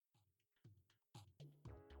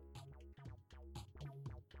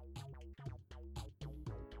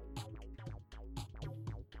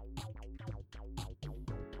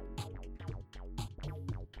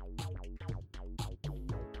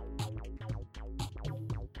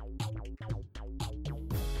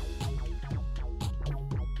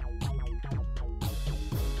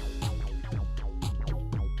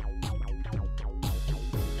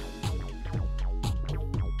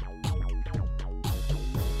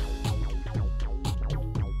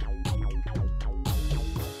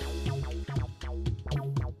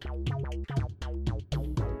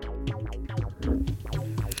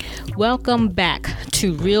Welcome back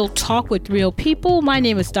to Real Talk with Real People. My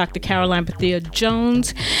name is Dr. Karoline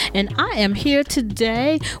Jones, and I am here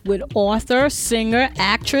today with author, singer,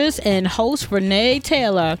 actress, and host Vernae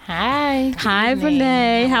Taylor. Hi. Hi,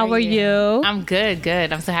 Vernae. How are you? I'm good.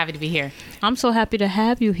 I'm so happy to be here. I'm so happy to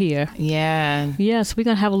have you here. Yeah. Yes, we're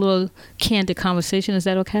going to have a little candid conversation. Is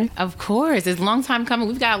that okay? Of course. It's a long time coming.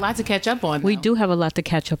 We've got a lot to catch up on, though. We do have a lot to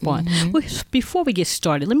catch up on. Before we get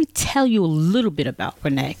started, let me tell you a little bit about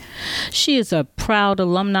Vernae. She is a proud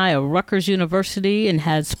alumni of Rutgers University and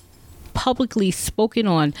has publicly spoken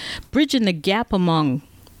on bridging the gap among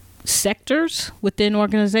sectors within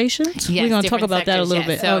organizations. Yes, we're going to talk about that a little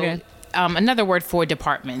bit. So, okay. Another word for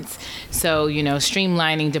departments. So,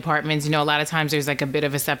 streamlining departments. A lot of times there's like a bit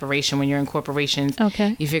of a separation when you're in corporations.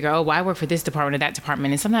 Okay. You figure, well, I work for this department or that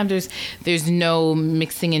department. And sometimes there's no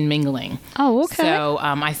mixing and mingling. Oh, okay. So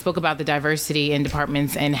I spoke about the diversity in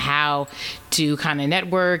departments and how to kind of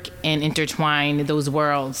network and intertwine those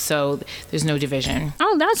worlds so there's no division.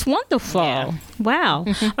 Oh, that's wonderful. Yeah. Wow.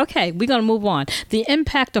 Okay, we're going to move on. The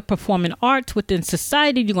impact of performing arts within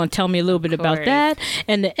society. You're going to tell me a little bit about that.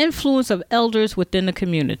 And the influence of elders within the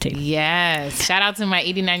community. Yes. Shout out to my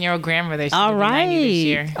 89-year-old grandmother. She's All right. 90 this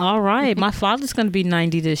year. All right. My father's going to be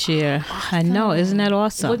 90 this year. Awesome. I know. Isn't that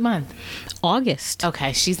awesome? What month? August.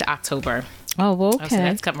 Okay. She's October. Oh, well, okay. Oh, so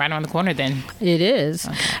that's coming right around the corner then. It is.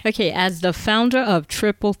 Okay, as the founder of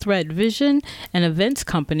Triple Threat Vision, an events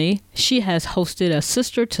company, she has hosted a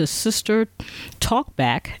sister-to-sister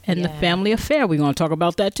talkback and the Family Affair. We're going to talk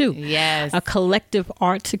about that too. Yes. A collective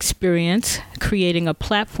arts experience, creating a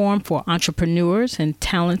platform for entrepreneurs and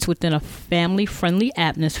talents within a family-friendly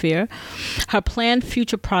atmosphere. Her planned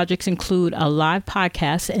future projects include a live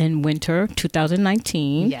podcast in winter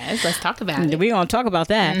 2019. Yes, let's talk about it. We're going to talk about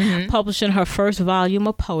that. Publishing her first volume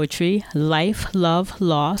of poetry, Life, Love,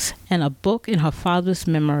 Loss, and a book in her father's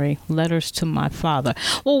memory, Letters to My Father.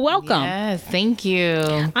 Well, welcome. Yes, thank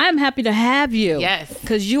you. I am happy to have you. Yes.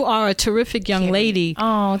 Because you are a terrific young lady.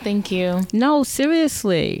 Oh, thank you. No,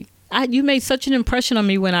 seriously. You made such an impression on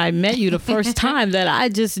me when I met you the first time that I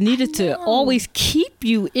just needed to always keep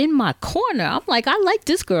you in my corner. I'm like, I like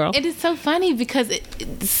this girl. It is so funny because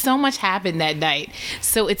so much happened that night.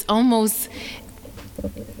 So it's almost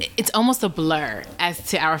a blur as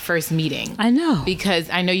to our first meeting. I know. Because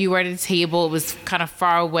I know you were at the table. It was kind of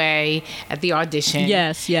far away at the audition.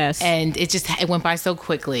 Yes. And it went by so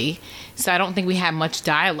quickly. So I don't think we had much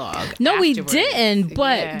dialogue. No, afterwards. we didn't.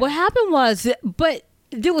 But what happened was,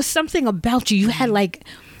 there was something about you. You had like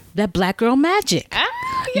that black girl magic.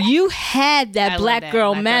 Yeah. You had that black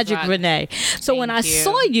girl magic, Vernae. So when I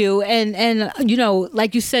saw you and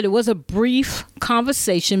like you said, it was a brief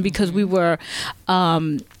conversation because we were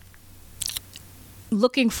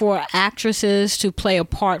looking for actresses to play a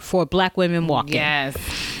part for Black Women Walking. Yes.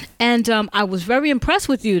 And I was very impressed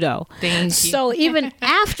with you, though. Thank you. So even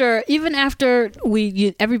after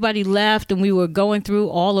everybody left and we were going through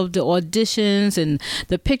all of the auditions and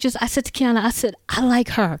the pictures, I said to Kiana, I like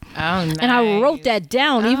her. Oh, nice. And I wrote that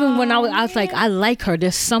down. Even when I was like, I like her.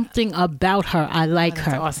 There's something about her. I like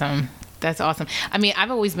her. Awesome. That's awesome. I mean,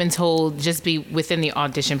 I've always been told, just be within the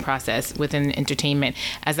audition process, within entertainment,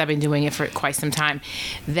 as I've been doing it for quite some time,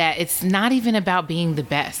 that it's not even about being the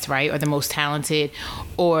best, right? Or the most talented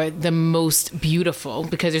or the most beautiful,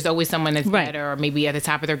 because there's always someone that's better or maybe at the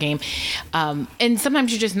top of their game. And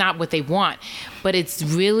sometimes you're just not what they want. But it's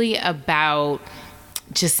really about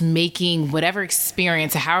just making whatever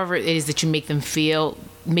experience, however it is that you make them feel,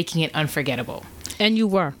 making it unforgettable. And you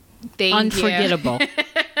were. Unforgettable.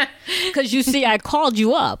 Because you see, I called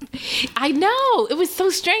you up. I know. It was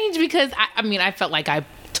so strange because, I felt like I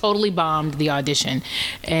totally bombed the audition.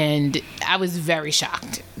 And I was very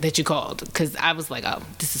shocked that you called because I was like, oh,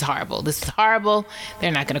 this is horrible.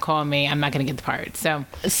 They're not going to call me. I'm not going to get the part. So,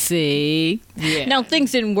 see? Yeah. Now,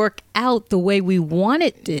 things didn't work out the way we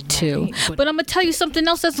wanted it to. But I'm going to tell you something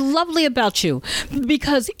else that's lovely about you.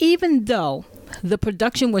 Because even though the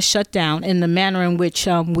production was shut down in the manner in which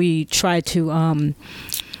we tried to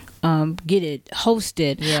get it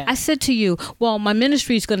hosted. Yeah. I said to you, well, my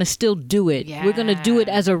ministry is going to still do it. Yeah. We're going to do it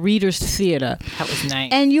as a reader's theater. That was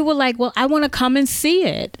nice. And you were like, well, I want to come and see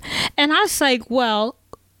it. And I was like, well,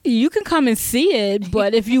 you can come and see it,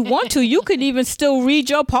 but if you want to, you could even still read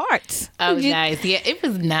your parts. Oh, nice. Yeah, it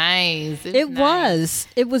was nice.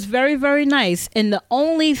 It was very, very nice. And the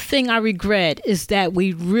only thing I regret is that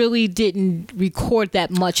we really didn't record that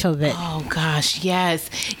much of it. Oh, gosh, yes.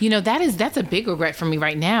 That's a big regret for me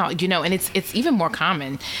right now, and it's even more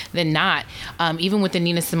common than not, even with the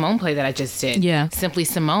Nina Simone play that I just did. Yeah. Simply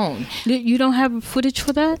Simone. You don't have footage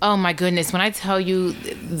for that? Oh, my goodness. When I tell you...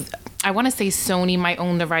 I want to say Sony might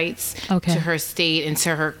own the rights to her estate and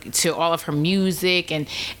to all of her music and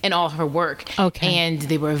all of her work. Okay. And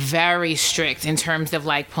they were very strict in terms of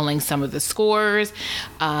like pulling some of the scores,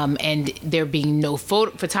 and there being no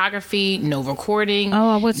photography, no recording. Oh,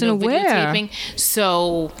 I wasn't aware. Videotaping.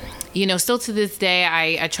 So, you know, still to this day,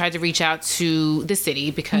 I tried to reach out to the city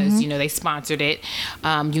because, you know, they sponsored it,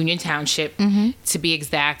 Union Township, to be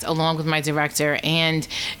exact, along with my director. And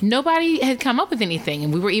nobody had come up with anything.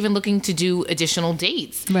 And we were even looking to do additional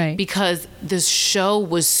dates. Right. Because the show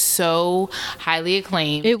was so highly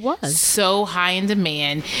acclaimed. It was. So high in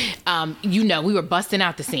demand. You know, we were busting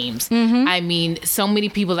out the seams. I mean, so many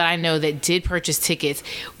people that I know that did purchase tickets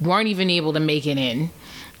weren't even able to make it in.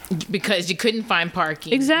 Because you couldn't find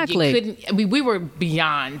parking. Exactly. We were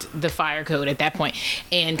beyond the fire code at that point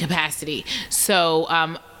and capacity. So,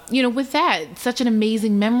 you know, with that, such an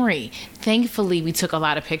amazing memory. Thankfully, we took a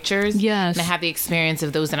lot of pictures. Yes. And I have the experience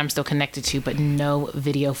of those that I'm still connected to, but no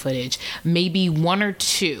video footage. Maybe 1 or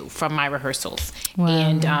 2 from my rehearsals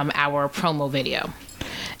and our promo video.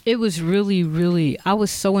 It was really, really, I was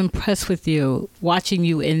so impressed with you watching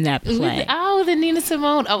you in that play. Oh, the Nina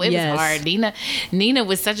Simone. Oh, it was hard. Nina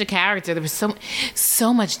was such a character. There was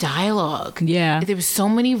so much dialogue. Yeah. There was so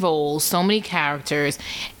many roles, so many characters.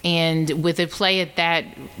 And with a play at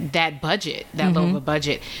that budget, that low of a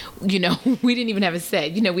budget, you know, we didn't even have a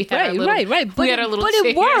set. You know, we had our little, we had our little But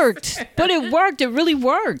it worked. But it worked. It really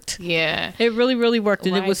worked. Yeah. It really, really worked.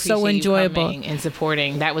 And it was so enjoyable. And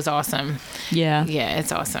supporting. That was awesome. Yeah. Yeah,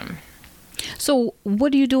 it's awesome. So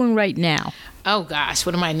what are you doing right now? Oh gosh,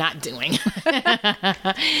 what am I not doing?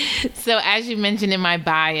 So as you mentioned in my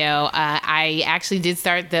bio, I actually did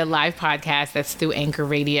start the live podcast that's through Anchor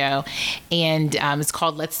Radio, and it's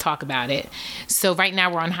called Let's Talk About It. So right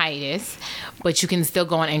now we're on hiatus, but you can still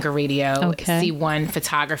go on Anchor Radio, C1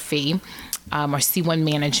 Photography, or C1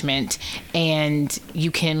 Management, and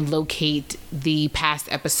you can locate the past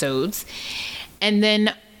episodes. And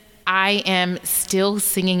then I am still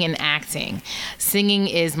singing and acting. Singing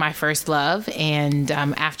is my first love, and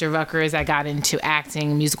after Rutgers, I got into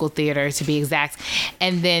acting, musical theater to be exact,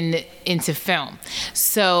 and then into film.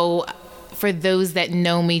 So for those that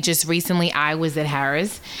know me, just recently I was at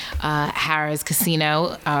Harrah's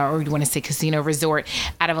Casino, or you want to say Casino Resort,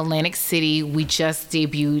 out of Atlantic City. We just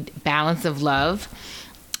debuted Balance of Love.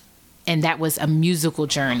 And that was a musical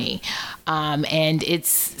journey. And it's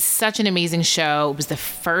such an amazing show. It was the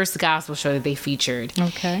first gospel show that they featured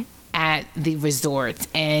at the resort.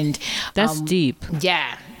 And that's deep.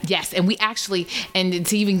 Yeah. Yes. And we actually, and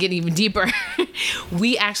to even get even deeper,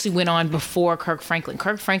 we actually went on before Kirk Franklin.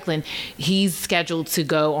 Kirk Franklin, he's scheduled to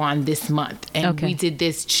go on this month. And we did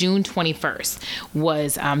this June 21st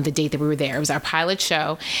was the date that we were there. It was our pilot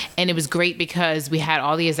show. And it was great because we had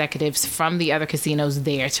all the executives from the other casinos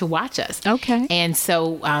there to watch us. Okay. And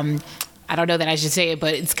so, I don't know that I should say it,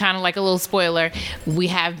 but it's kind of like a little spoiler. We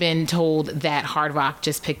have been told that Hard Rock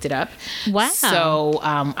just picked it up. Wow. So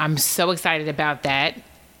I'm so excited about that.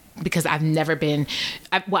 Because I've never been,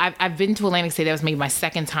 I've been to Atlantic City. That was maybe my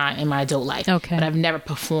second time in my adult life. Okay. But I've never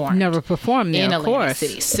performed. Never performed there, in of Atlantic course.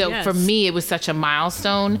 City. So for me, it was such a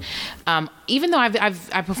milestone. Even though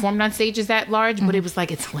I performed on stages that large, but it was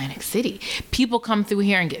like, it's Atlantic City. People come through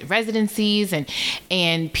here and get residencies,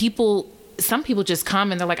 and people. Some people just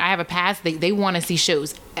come and they're like, I have a pass. They want to see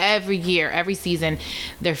shows every year, every season.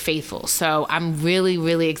 They're faithful. So I'm really,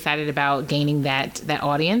 really excited about gaining that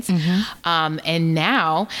audience. And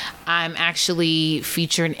now I'm actually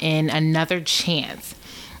featured in Another Chance.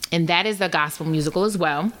 And that is a gospel musical as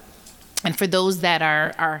well. And for those that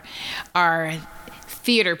are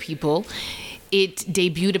theater people, it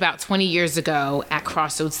debuted about 20 years ago at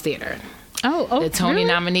Crossroads Theater. The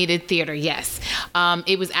Tony-nominated theater, yes.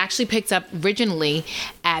 It was actually picked up originally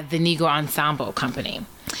at the Negro Ensemble Company.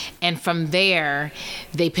 And from there,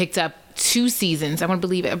 they picked up 2 seasons. I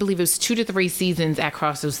believe it was 2 to 3 seasons at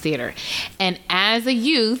Crossroads Theater. And as a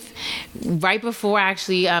youth, right before I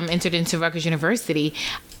actually entered into Rutgers University,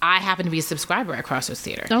 I happened to be a subscriber at Crossroads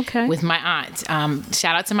Theater with my aunt.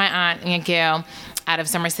 Shout out to my Aunt Gail out of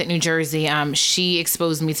Somerset, New Jersey. She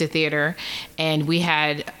exposed me to theater, and we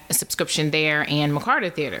had a subscription there and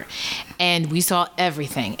McCarter Theater, and we saw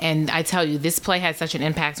everything. And I tell you, this play had such an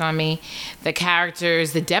impact on me. The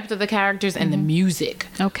characters, the depth of the characters, and the music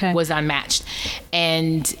was unmatched.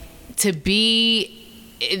 And to be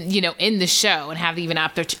in the show and have even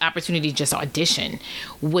opportunity to just audition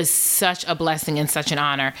was such a blessing and such an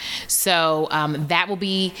honor. So that will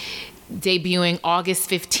be debuting August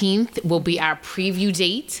 15th will be our preview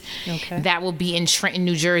date. Okay. That will be in Trenton,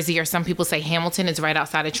 New Jersey, or some people say Hamilton. It's right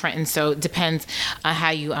outside of Trenton, so it depends on how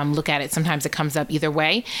you look at it. Sometimes it comes up either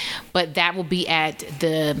way, but that will be at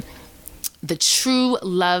the True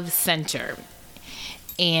Love Center,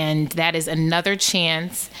 and that is Another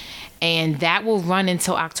Chance, and that will run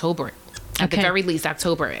until October. At the very least,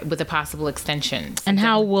 October, with a possible extension. And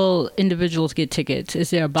how will individuals get tickets? Is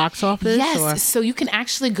there a box office? Yes. Or? So you can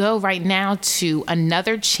actually go right now to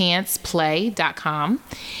anotherchanceplay.com,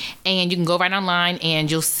 and you can go right online and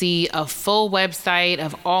you'll see a full website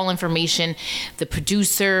of all information, the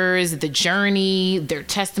producers, the journey, their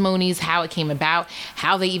testimonies, how it came about,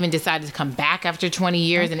 how they even decided to come back after 20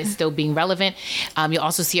 years and it's still being relevant. You'll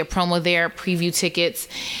also see a promo there, preview tickets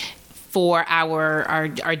for our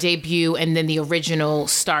debut and then the original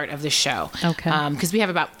start of the show. Okay. Because we have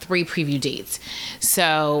about 3 preview dates.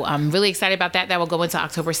 So I'm really excited about that. That will go into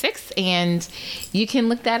October 6th, and you can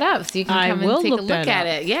look that up. So you can come and take a look at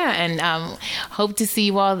it. Yeah, and hope to see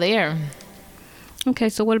you all there. Okay,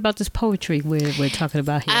 so what about this poetry we're talking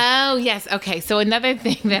about here? Oh, yes. Okay, so another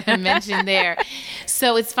thing that I mentioned there.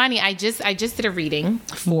 So it's funny. I just did a reading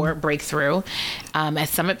for Breakthrough at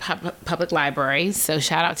Summit Public Library. So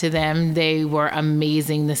shout out to them. They were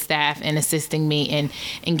amazing, the staff, in assisting me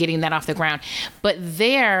in getting that off the ground. But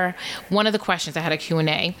there, one of the questions, I had a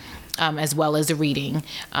Q&A. As well as a reading,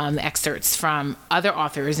 excerpts from other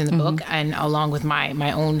authors in the book, and along with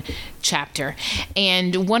my own chapter.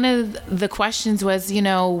 And one of the questions was,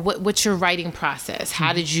 what's your writing process?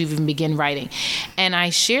 How did you even begin writing? And I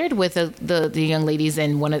shared with the young ladies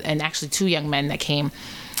and actually 2 young men that came,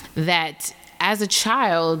 that as a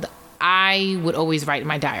child, I would always write in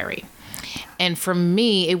my diary. And for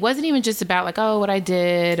me, it wasn't even just about what I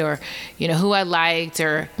did or, who I liked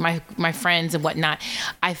or my friends and whatnot.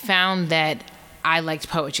 I found that I liked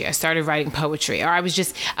poetry. I started writing poetry, or I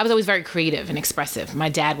was always very creative and expressive. My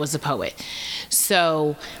dad was a poet.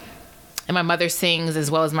 So, and my mother sings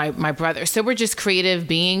as well as my brother. So we're just creative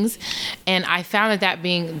beings. And I found that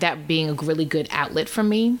being a really good outlet for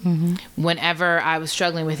me whenever I was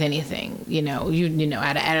struggling with anything,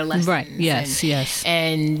 out of adolescence. Right. Yes. Yes.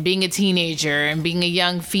 And being a teenager and being a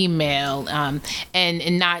young female, and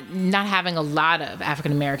not having a lot of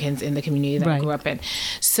African Americans in the community that I grew up in.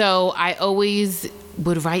 So I always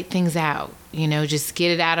would write things out, just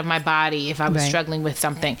get it out of my body if I was struggling with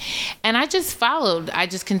something. And I just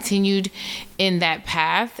continued in that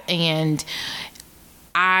path. And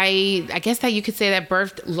I guess that you could say that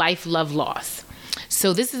birthed Life, Love, Loss.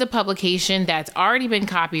 So this is a publication that's already been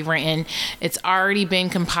copywritten. It's already been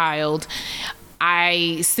compiled.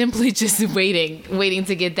 I simply just waiting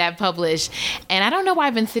to get that published. And I don't know why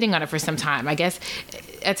I've been sitting on it for some time. I guess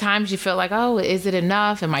at times you feel like, oh, is it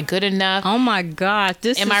enough? Am I good enough? Oh my God,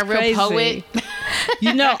 Am I a real poet?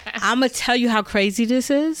 I'm going to tell you how crazy this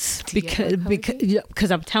is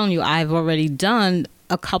because I'm telling you, I've already done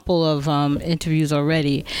a couple of interviews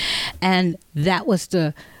already. And that was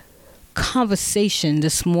the conversation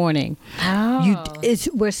this morning.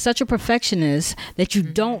 We're such a perfectionist that you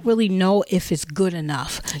don't really know if it's good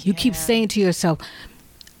enough. You keep saying to yourself,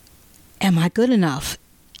 am I good enough?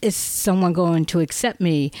 Is someone going to accept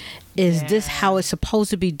me? Is this how it's supposed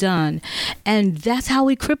to be done? And that's how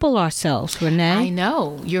we cripple ourselves, Vernae. I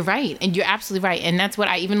know. You're right. And you're absolutely right. And that's what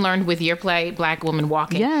I even learned with your play, Black Woman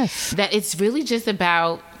Walking. Yes. That it's really just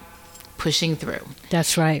about pushing through.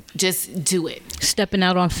 That's right. Just do it. Stepping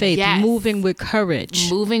out on faith. Yes. Moving with courage.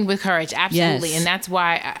 Absolutely. Yes. And that's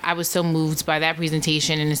why I was so moved by that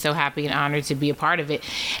presentation and so happy and honored to be a part of it.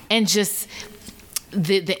 And just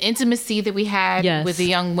the intimacy that we had with the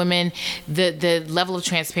young women, the level of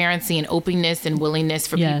transparency and openness and willingness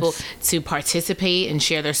for people to participate and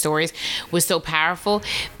share their stories was so powerful,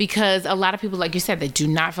 because a lot of people, like you said, they do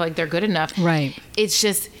not feel like they're good enough. Right. It's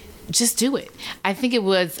just do it. I think it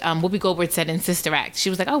was Whoopi Goldberg said in Sister Act. She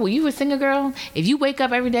was like, oh, well, you a singer, girl? If you wake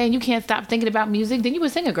up every day and you can't stop thinking about music, then you a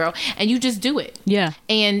singer, girl. And you just do it. Yeah.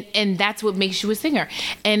 And that's what makes you a singer.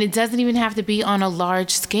 And it doesn't even have to be on a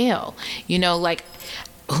large scale.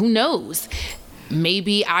 Who knows?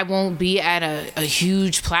 Maybe I won't be at a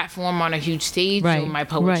huge platform on a huge stage doing my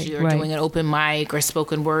poetry or doing an open mic or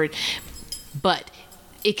spoken word, but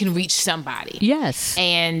it can reach somebody. Yes.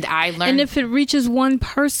 And I learned. And if it reaches one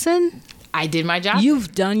person, I did my job.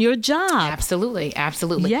 You've done your job. Absolutely.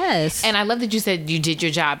 Yes. And I love that you said you did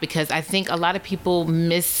your job, because I think a lot of people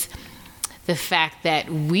miss the fact that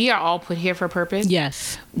we are all put here for a purpose.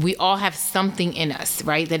 Yes. We all have something in us,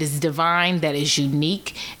 right? That is divine, that is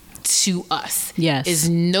unique. to us. Yes.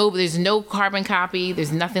 There's no carbon copy.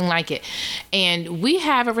 There's nothing like it. And we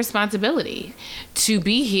have a responsibility to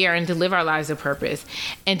be here and to live our lives of purpose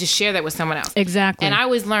and to share that with someone else. Exactly. And I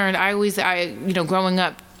always learned, growing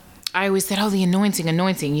up, I always said, the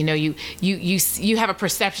anointing. You have a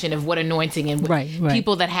perception of what anointing and right.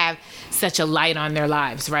 people that have such a light on their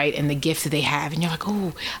lives, right? And the gifts that they have. And you're like,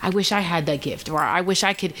 oh, I wish I had that gift. Or I wish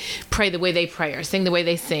I could pray the way they pray or sing the way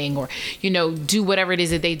they sing or, do whatever it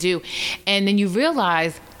is that they do. And then you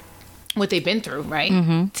realize what they've been through, right?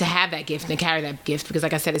 To have that gift and to carry that gift, because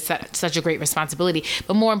like I said, it's such a great responsibility.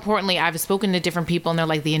 But more importantly, I've spoken to different people and they're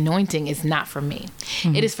like, the anointing is not for me.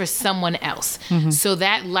 It is for someone else. So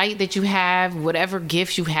that light that you have, whatever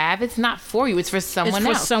gifts you have, it's not for you. It's for someone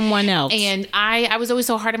else. It's for someone else. And I was always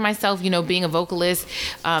so hard on myself, being a vocalist,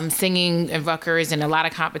 singing in Rutgers and a lot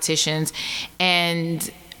of competitions.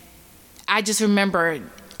 And I just remember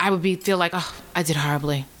I would feel like, oh, I did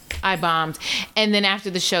horribly. I bombed. And then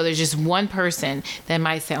after the show, there's just one person that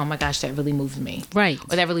might say, oh my gosh, that really moved me. Right.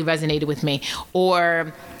 Or that really resonated with me.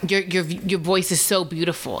 Or your voice is so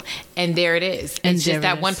beautiful. And there it is. It's just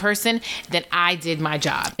that one person that I did my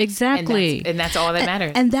job. Exactly. And that's all that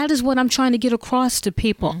matters. And that is what I'm trying to get across to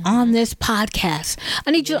people on this podcast.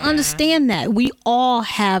 I need you to understand that we all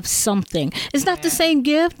have something. It's not the same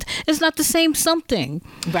gift. It's not the same something.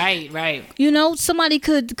 Right. Somebody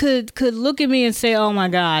could look at me and say, oh my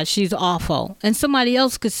God, she's awful. And somebody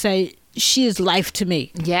else could say, she is life to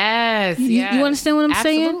me. Yes. You understand what I'm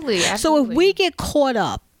saying? Absolutely. So if we get caught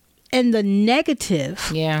up in the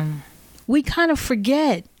negative, we kind of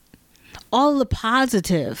forget all the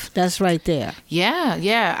positive that's right there.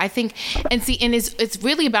 Yeah. I think, and it's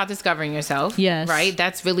really about discovering yourself. Yes. Right?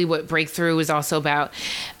 That's really what Breakthrough is also about.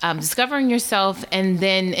 Discovering yourself and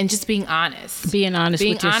just being honest. Being honest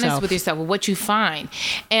with yourself. Being honest with yourself, with what you find.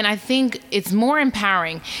 And I think it's more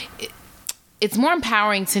empowering. It's more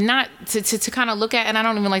empowering to not to kind of look at, and I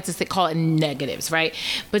don't even like to call it negatives, right?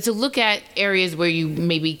 But to look at areas where you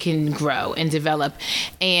maybe can grow and develop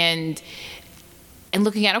and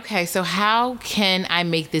looking at, okay, so how can I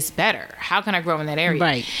make this better? How can I grow in that area?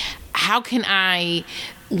 Right. How can I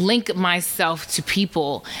link myself to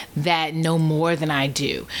people that know more than I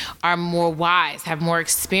do, are more wise, have more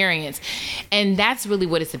experience? And that's really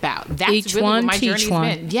what it's about. That's each really one, what my journey's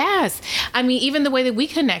been. Yes. I mean, even the way that we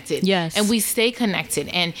connected. Yes. And we stay connected.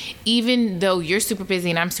 And even though you're super busy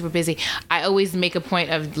and I'm super busy, I always make a point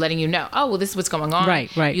of letting you know, oh, well, this is what's going on. Right.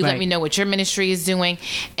 You let me know what your ministry is doing.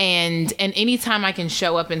 And anytime I can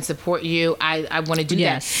show up and support you, I want to do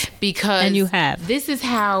that. Because and you have. This is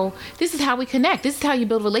how we connect. This is how you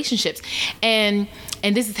build relationships. And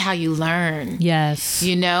this is how you learn. Yes.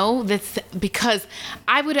 That's because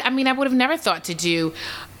I would have never thought to do,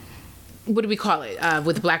 what do we call it?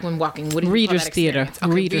 With Black Women Walking. What do you call that experience? Theater.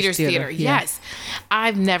 Okay, Reader's Theater. Yes.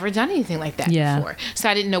 I've never done anything like that before. So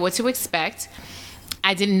I didn't know what to expect.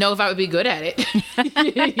 I didn't know if I would be good at it.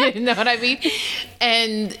 You know what I mean?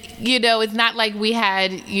 And, it's not like we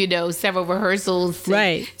had, several rehearsals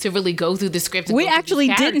to really go through the script. We actually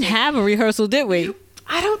didn't have a rehearsal, did we?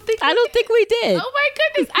 I don't think we did. Oh my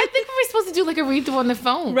goodness. I think we were supposed to do like a read through on the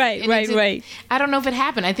phone. Right. I don't know if it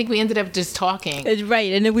happened. I think we ended up just talking.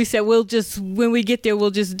 Right. And then we said, when we get there,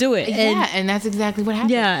 we'll just do it. And that's exactly what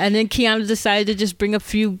happened. Yeah. And then Kiana decided to just bring a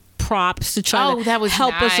few props to try to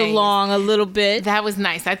help us along a little bit. That was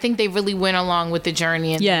nice. I think they really went along with the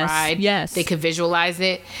journey and the ride. Yes. They could visualize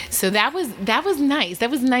it. So that was nice. That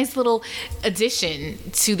was a nice little addition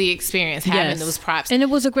to the experience, having those props. And it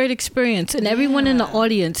was a great experience. And everyone in the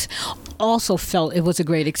audience also felt it was a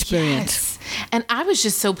great experience. Yes. And I was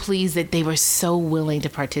just so pleased that they were so willing to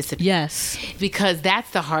participate. Yes. Because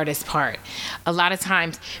that's the hardest part. A lot of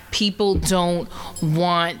times people don't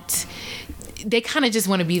want... They kind of just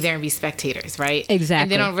want to be there and be spectators, right? Exactly.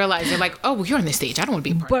 And they don't realize, they're like, oh, well, you're on the stage. I don't want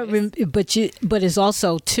to be a part of this. But it's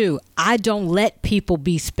also, too, I don't let people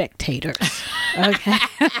be spectators. Okay?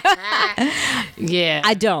 Yeah.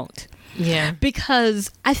 I don't. Yeah.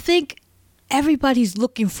 Because I think everybody's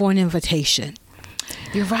looking for an invitation.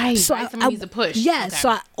 You're right. So Someone needs a push. Yeah. Okay. So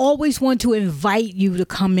I always want to invite you to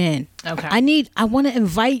come in. Okay. I want to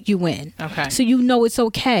invite you in. Okay. So it's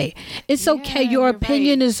okay. It's okay. Your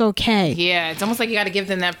opinion is okay. Yeah. It's almost like you got to give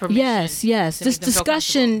them that permission. Yes. This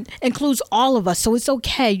discussion includes all of us, so it's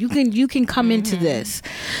okay. You can come into this.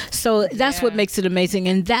 So that's what makes it amazing,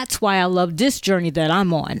 and that's why I love this journey that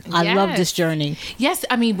I'm on. I love this journey. Yes.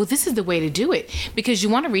 I mean, well, this is the way to do it because you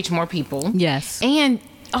want to reach more people. Yes. And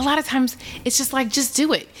a lot of times it's just like, just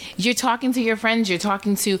do it. You're talking to your friends, you're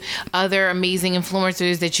talking to other amazing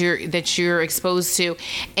influencers that you're exposed to,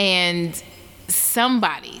 and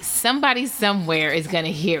somebody somewhere is going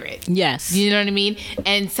to hear it. Yes. You know what I mean?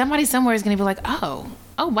 And somebody somewhere is going to be like, oh,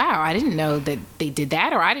 wow, I didn't know that they did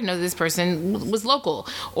that, or I didn't know this person was local,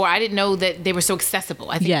 or I didn't know that they were so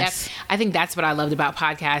accessible. I think that's what I loved about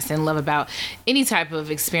podcasts and love about any type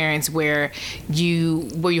of experience where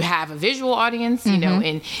you have a visual audience, you know,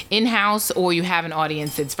 in-house, or you have an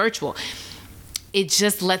audience that's virtual. It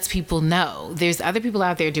just lets people know there's other people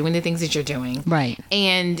out there doing the things that you're doing. Right.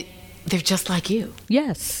 And they're just like you.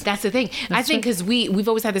 Yes. That's the thing. I think because we've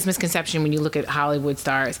always had this misconception when you look at Hollywood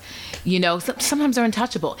stars, you know, sometimes they're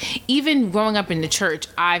untouchable. Even growing up in the church,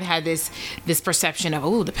 I've had this perception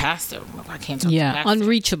of, the pastor, I can't talk to the pastor.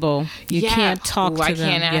 Unreachable. You can't talk to them. I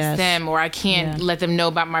can't ask them, or I can't let them know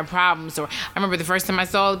about my problems. Or I remember the first time I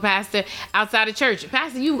saw the pastor outside of church.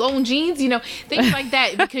 Pastor, you own jeans? You know, things like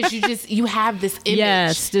that, because you have this image.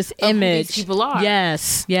 Yes, this image. Who these people are.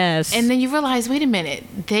 Yes, yes. And then you realize, wait a minute,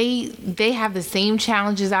 they have the same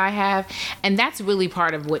challenges I have, and that's really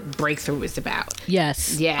part of what Breakthrough is about.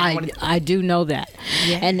 Yes. Yeah. I do know that.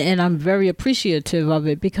 Yeah. And I'm very appreciative of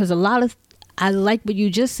it, because I like what you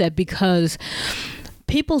just said, because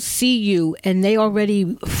people see you and they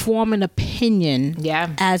already form an opinion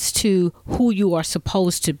as to who you are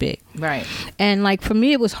supposed to be. Right. And like for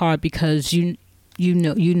me, it was hard because you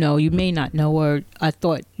may not know, or I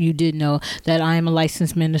thought you did know, that I am a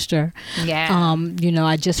licensed minister. Yeah.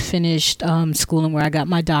 I just finished schooling where I got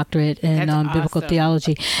my doctorate in biblical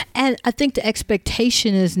theology. And I think the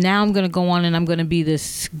expectation is now I'm going to go on and I'm going to be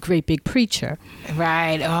this great big preacher.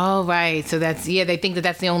 Right. Oh, right. So they think that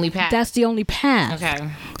that's the only path. That's the only path.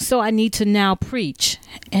 Okay. So I need to now preach.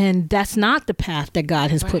 And that's not the path that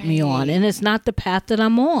God has put me on. And it's not the path that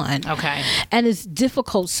I'm on. Okay. And it's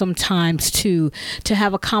difficult sometimes to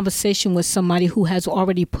have a conversation with somebody who has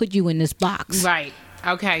already put you in this box. Right.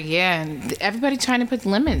 Okay. Yeah. Everybody trying to put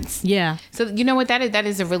limits. Yeah. So you know what, that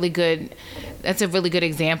is a really good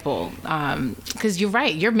example. Because you're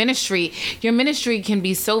right. Your ministry can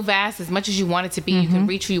be so vast as much as you want it to be. You can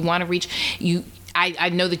reach who you want to reach. I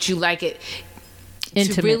know that you like it.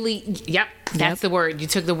 Intimate. To really, that's the word. You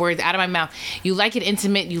took the words out of my mouth. You like it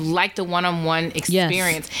intimate. You like the one-on-one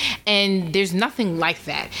experience. Yes. And there's nothing like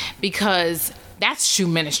that, because that's true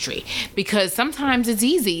ministry. Because sometimes it's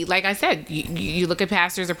easy. Like I said, you look at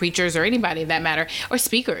pastors or preachers or anybody that matter, or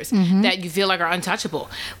speakers that you feel like are untouchable.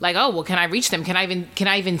 Like, oh, well, can I reach them? Can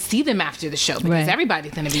I even see them after the show? Because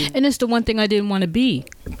everybody's going to be. And it's the one thing I didn't want to be.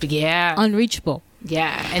 Yeah. Unreachable.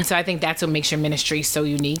 Yeah. And so I think that's what makes your ministry so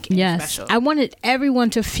unique and special. I wanted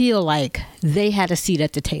everyone to feel like they had a seat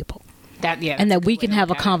at the table. And that we can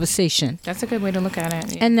have a conversation. That's a good way to look at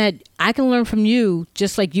it. Yeah. And that I can learn from you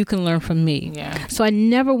just like you can learn from me. Yeah. So I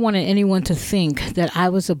never wanted anyone to think that I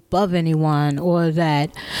was above anyone, or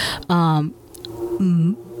that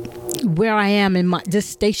where I am in this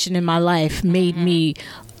station in my life made me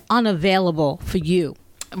unavailable for you.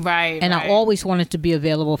 Right. And I always wanted to be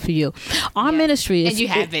available for you. Our ministry is... And you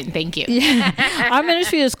have been. Thank you. Our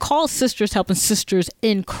ministry is called Sisters Helping Sisters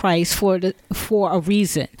in Christ for a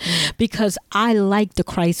reason. Because I like the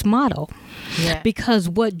Christ model. Yeah. Because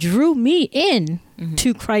what drew me in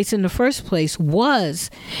to Christ in the first place was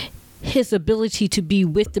his ability to be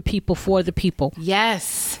with the people, for the people.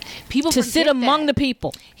 Yes. People to sit among the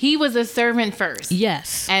people. He was a servant first.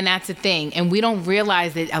 Yes. And that's the thing. And we don't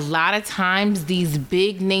realize that a lot of times these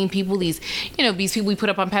big name people, these people we put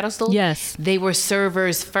up on pedestals. Yes. They were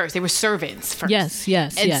servers first. They were servants first.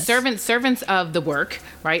 Yes. And servants of the work,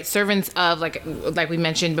 right? Servants of, like we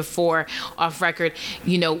mentioned before off record,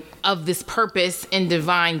 of this purpose and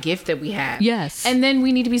divine gift that we have. Yes. And then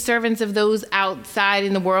we need to be servants of those outside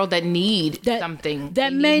in the world that need something.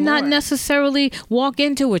 That may not necessarily walk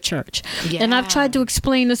into a church. Yeah. And I've tried to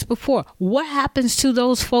explain this before. What happens to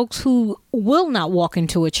those folks who will not walk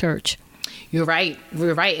into a church? You're right.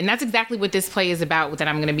 And that's exactly what this play is about, that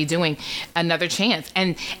I'm going to be doing, Another Chance.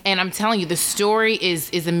 And I'm telling you, the story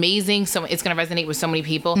is amazing. So it's going to resonate with so many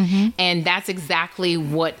people. And that's exactly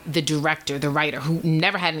what the director, the writer, who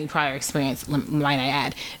never had any prior experience, might I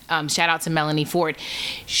add, shout out to Melanie Ford.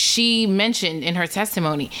 She mentioned in her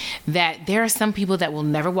testimony that there are some people that will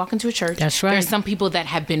never walk into a church. That's right. There are some people that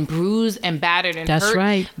have been bruised and battered and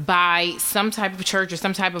hurt by some type of church or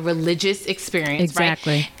some type of religious experience.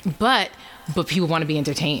 Exactly. Right? But people want to be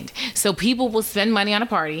entertained. So people will spend money on a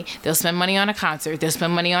party. They'll spend money on a concert. They'll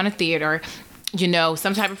spend money on a theater, some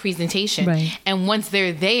type of presentation. Right. And once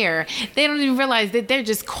they're there, they don't even realize that they're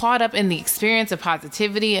just caught up in the experience of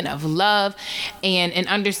positivity and of love and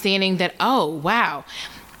understanding that, oh, wow,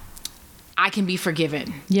 I can be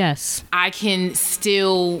forgiven. Yes. I can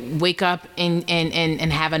still wake up and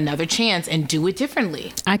have another chance and do it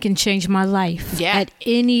differently. I can change my life at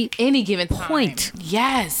any given point. Time.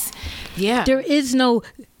 Yes. Yeah. There is no,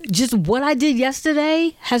 just what I did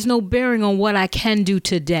yesterday has no bearing on what I can do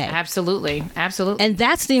today. Absolutely. Absolutely. And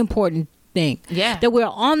that's the important thing. Yeah. That we're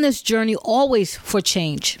on this journey always for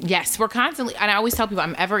change. Yes, we're constantly, and I always tell people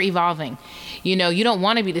I'm ever evolving. You know, you don't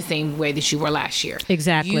want to be the same way that you were last year.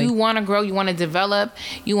 Exactly. You want to grow, you want to develop,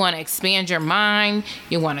 you want to expand your mind,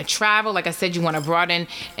 you want to travel. Like I said, you want to broaden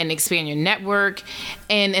and expand your network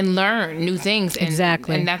and learn new things. And,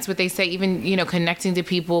 exactly. And that's what they say, even, you know, connecting to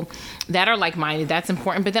people that are like-minded, that's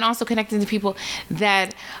important. But then also connecting to people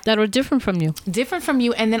that are different from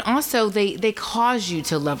you. And then also they cause you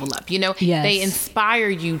to level up, you know. Yes. They inspire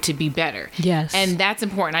you to be better. Yes. And that's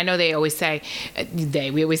important. I know they always say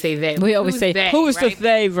we always say they. We always say, who's the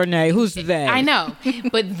they, Vernae? Who's the they? I know.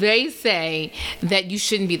 But they say that you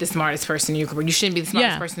shouldn't be the smartest person in your group. You shouldn't be the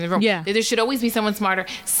smartest person in the room. Yeah. There should always be someone smarter,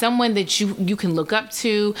 someone that you can look up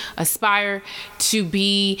to, aspire to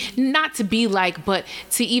be, not to be like, but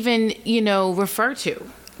to even, you know, refer to.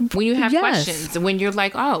 When you have questions, when you're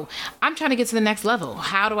like, oh, I'm trying to get to the next level.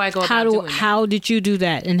 How do I go about doing that? How did you do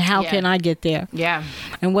that? And how can I get there? Yeah.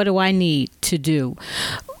 And what do I need to do?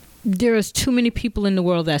 There is too many people in the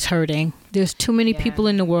world that's hurting. There's too many people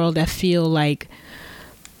in the world that feel like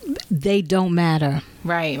they don't matter.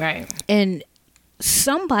 Right. And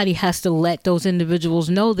somebody has to let those individuals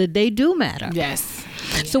know that they do matter. Yes.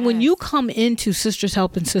 So when you come into Sisters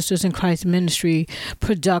Helping Sisters in Christ Ministry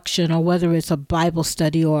production, or whether it's a Bible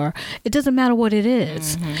study, or it doesn't matter what it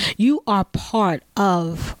is, you are part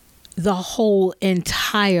of the whole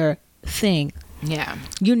entire thing. Yeah.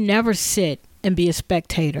 You never sit and be a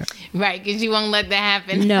spectator. Right, because you won't let that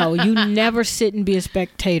happen. No, you never sit and be a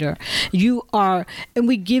spectator. You are, and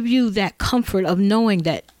we give you that comfort of knowing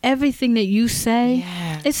that everything that you say,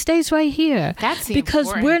 it stays right here. That's the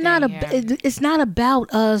because we're not it's not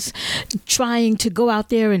about us trying to go out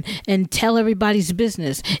there and tell everybody's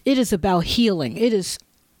business. It is about healing. It is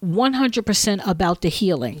 100% about the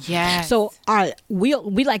healing. Yes. So we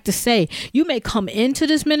like to say, you may come into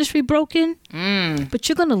this ministry broken, but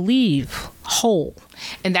you're going to leave whole.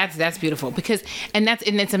 And that's beautiful, because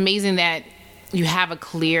it's amazing that you have a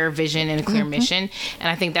clear vision and a clear mission. And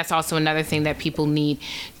I think that's also another thing that people need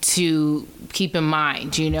to keep in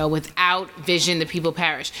mind. You know, without vision, the people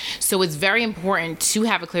perish. So it's very important to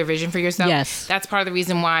have a clear vision for yourself. Yes. That's part of the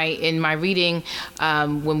reason why in my reading,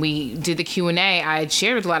 when we did the Q&A, I had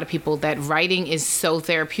shared with a lot of people that writing is so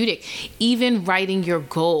therapeutic. Even writing your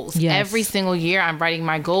goals. Yes. Every single year I'm writing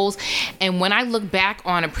my goals. And when I look back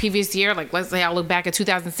on a previous year, like let's say I look back at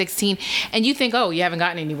 2016, and you think, oh, you haven't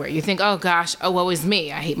gotten anywhere. You think, oh gosh, oh, woe is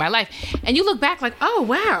me. I hate my life. And you look back like, oh,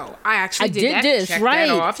 wow, I actually did that. This, check right.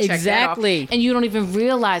 That off, check exactly. That off. And you don't even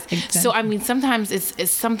realize. Exactly. So, I mean, sometimes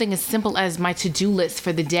it's something as simple as my to-do list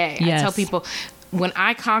for the day. Yes. I tell people, when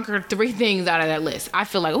I conquered 3 things out of that list, I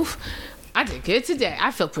feel like, oof, I did good today.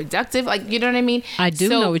 I feel productive. Like, you know what I mean? I do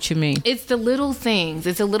know what you mean. It's the little things.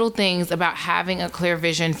 It's the little things about having a clear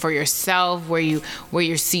vision for yourself, where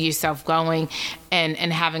you see yourself going, and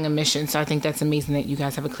having a mission. So I think that's amazing that you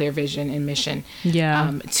guys have a clear vision and mission.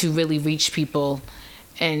 Yeah. To really reach people.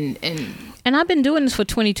 And I've been doing this for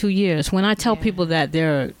 22 years. When I tell people that,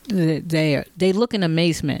 they look in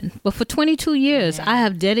amazement. But for 22 years, I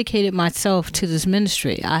have dedicated myself to this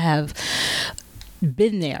ministry. I have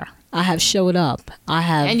been there. I have showed up.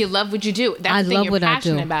 And you love what you do. That's the thing, you're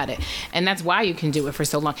passionate about it, and that's why you can do it for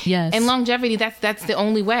so long. Yes. And longevity. That's the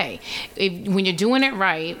only way. When you're doing it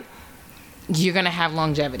right, you're gonna have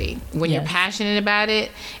longevity. When you're passionate about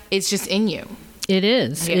it, it's just in you. It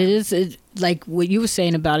is. Yeah. It is like what you were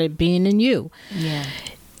saying about it being in you. Yeah.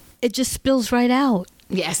 It just spills right out.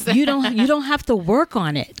 Yes. You don't have to work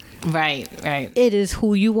on it. Right. It is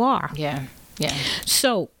who you are. Yeah.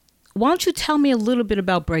 So, why don't you tell me a little bit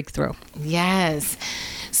about Breakthrough? Yes.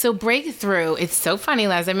 So Breakthrough, it's so funny.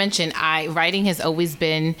 As I mentioned, writing has always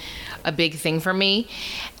been a big thing for me.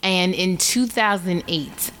 And in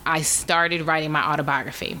 2008, I started writing my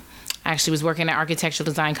autobiography. I actually was working at an architectural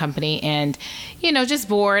design company and, just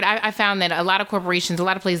bored. I found that a lot of corporations, a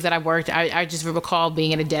lot of places that I worked, I just recall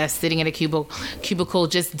being at a desk, sitting at a cubicle,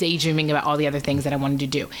 just daydreaming about all the other things that I wanted to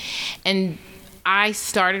do. And I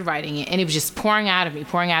started writing it, and it was just pouring out of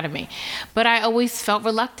me. But I always felt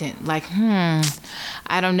reluctant, like,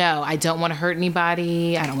 I don't know. I don't want to hurt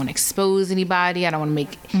anybody. I don't want to expose anybody. I don't want to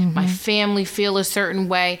make my family feel a certain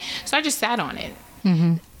way. So I just sat on it.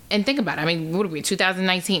 Mm-hmm. And think about it. I mean, what are we,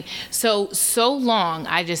 2019? So long,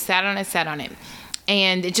 I just sat on it.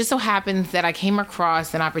 And it just so happens that I came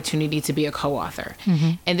across an opportunity to be a co-author.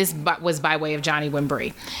 And this was by way of Johnny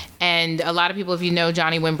Wimbrey. And a lot of people, if you know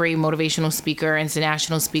Johnny Wimbrey, motivational speaker,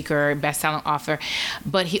 international speaker, best-selling author,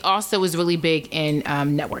 but he also was really big in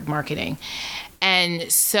network marketing. And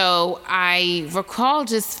so I recall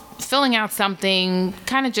just filling out something,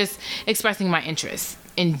 kind of just expressing my interest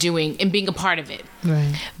in doing and being a part of it.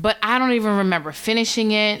 Right. But I don't even remember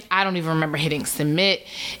finishing it. I don't even remember hitting submit.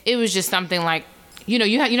 It was just something like,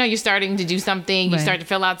 you're starting to do something, you start to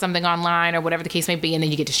fill out something online or whatever the case may be, and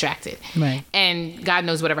then you get distracted. Right. And God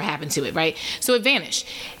knows whatever happened to it, right? So it vanished.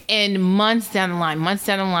 And months down the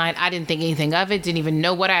line, I didn't think anything of it, didn't even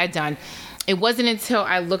know what I had done. It wasn't until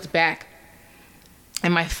I looked back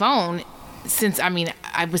at my phone since,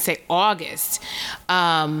 I would say August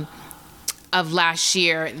of last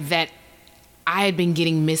year that I had been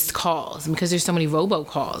getting missed calls because there's so many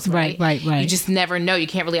robocalls, right? Right. You just never know. You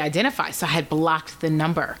can't really identify. So I had blocked the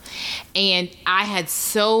number. And I had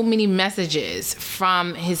so many messages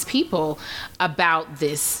from his people about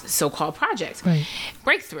this so-called project,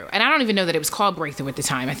 Breakthrough. And I don't even know that it was called Breakthrough at the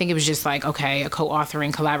time. I think it was just like, okay, a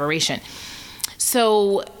co-authoring collaboration.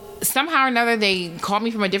 So somehow or another, they called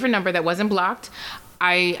me from a different number that wasn't blocked.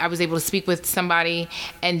 I was able to speak with somebody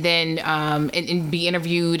and then and be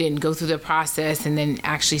interviewed and go through the process and then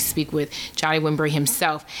actually speak with Johnny Wimbrey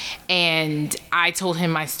himself. And I told him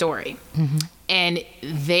my story. And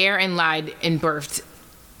therein lied and birthed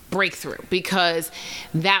Breakthrough, because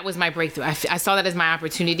that was my breakthrough. I saw that as my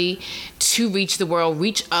opportunity to reach the world,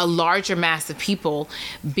 reach a larger mass of people,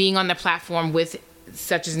 being on the platform with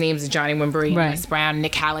such as names as Johnny Wimbrey, Les Brown,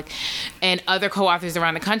 Nick Halleck, and other co-authors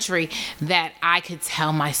around the country, that I could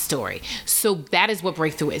tell my story. So that is what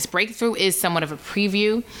Breakthrough is. Breakthrough is somewhat of a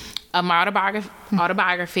preview of my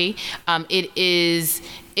autobiography. It is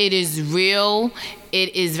real.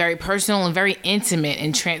 It is very personal and very intimate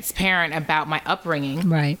and transparent about my upbringing,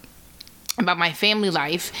 about my family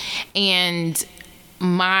life, and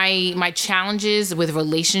my challenges with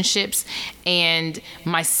relationships and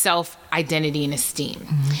my self-identity and esteem.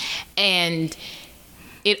 And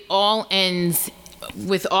it all ends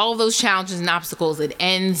with all of those challenges and obstacles. It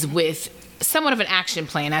ends with somewhat of an action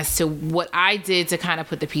plan as to what I did to kind of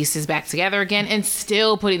put the pieces back together again, and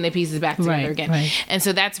still putting the pieces back together again. And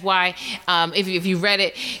so that's why, if you read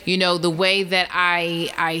it, the way that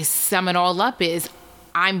I sum it all up is,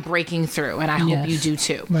 I'm breaking through, and I hope you do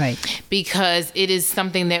too. Because it is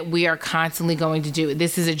something that we are constantly going to do.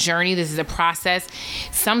 This is a journey. This is a process.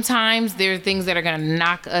 Sometimes there are things that are going to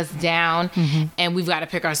knock us down, and we've got to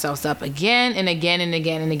pick ourselves up again and again and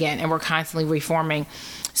again and again, and we're constantly reforming.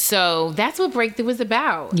 So that's what Breakthrough is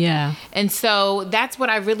about. And so that's what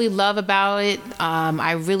I really love about it.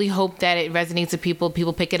 I really hope that it resonates with people.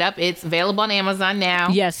 People pick it up. It's available on Amazon now.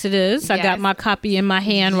 Yes, it is. I got my copy in my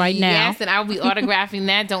hand right now. Yes, and I'll be autographing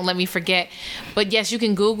that. Don't let me forget. But yes, you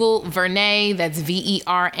can Google Vernae, that's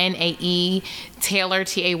Vernae, Taylor,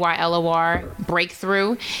 Taylor,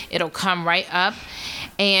 Breakthrough. It'll come right up.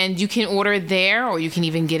 And you can order it there, or you can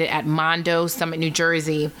even get it at Mondo, Summit, New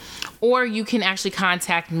Jersey. Or you can actually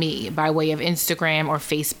contact me by way of Instagram or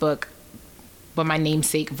Facebook, by my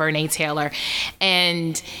namesake, Vernae Taylor.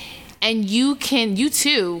 And you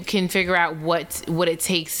too can figure out what it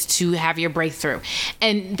takes to have your breakthrough.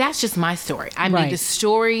 And that's just my story. I mean, the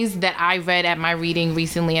stories that I read at my reading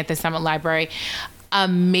recently at the Summit Library,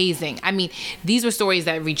 amazing. I mean, these were stories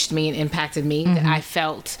that reached me and impacted me, that I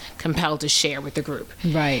felt compelled to share with the group.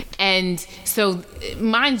 And so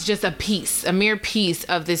mine's just a mere piece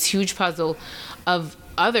of this huge puzzle of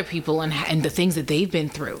other people and the things that they've been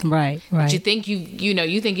through. But you think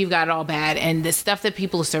you think you've got it all bad, and the stuff that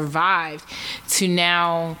people survived to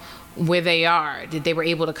now where they are, that they were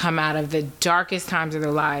able to come out of the darkest times of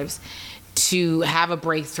their lives to have a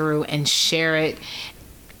breakthrough and share it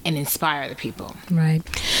and inspire the people.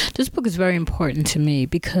 This book is very important to me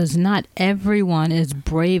because not everyone is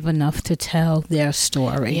brave enough to tell their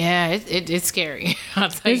story. It's scary. I'll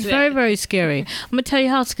tell you that. It's very, very scary. I'm going to tell you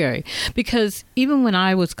how scary. Because even when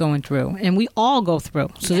I was going through, and we all go through,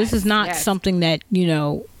 so this is not something that,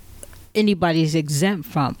 anybody's exempt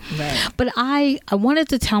from. But I wanted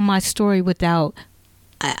to tell my story without,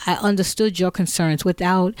 I understood your concerns,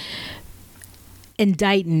 without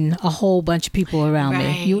indicting a whole bunch of people around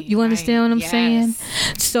me. You understand what I'm saying?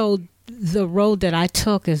 So the road that I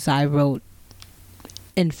took is I wrote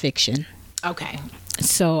in fiction.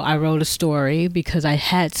 So I wrote a story because I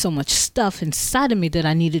had so much stuff inside of me that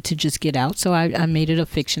I needed to just get out. So I made it a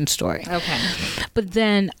fiction story. But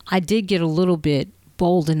then I did get a little bit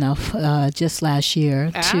bold enough just last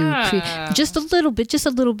year to create just a little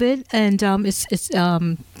bit, and it's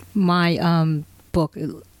my book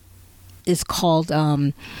is called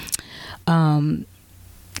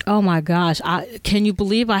oh my gosh, can you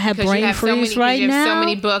believe I have brain freeze right now? So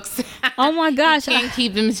many books. Oh my gosh, you can't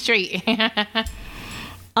keep them straight.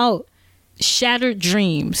 Shattered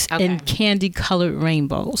Dreams and Candy Colored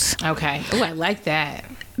Rainbows. Okay. Oh, I like that.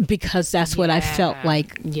 Because that's what I felt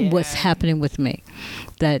like was happening with me.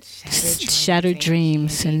 That shattered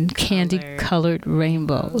dreams and candy colored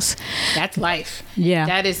rainbows. That's life. Yeah.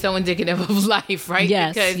 That is so indicative of life, right?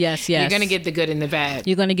 Yes, because yes. You're going to get the good and the bad.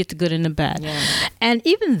 You're going to get the good and the bad. Yeah. And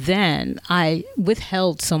even then, I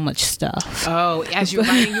withheld so much stuff. Oh, as you're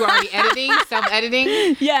writing, you already editing?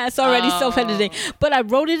 Self-editing? Yeah, it's already self-editing. But I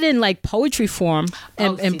wrote it in like poetry form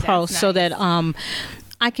in prose so that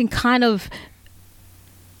I can kind of...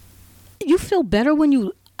 You feel better when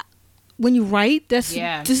you write. This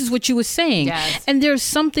is what you were saying. Yes. And there's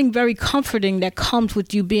something very comforting that comes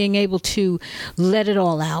with you being able to let it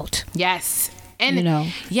all out. Yes. And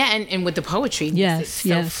and with the poetry, it's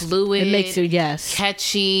so fluid. It makes it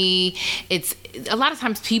catchy. It's a lot of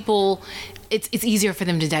times people, it's easier for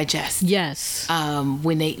them to digest. Yes.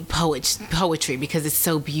 When they poetry because it's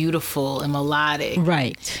so beautiful and melodic.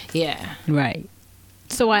 Right. Yeah. Right.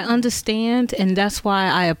 So I understand, and that's why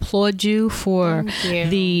I applaud you for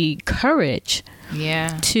the courage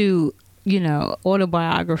to,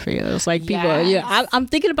 autobiography. It's like people, I'm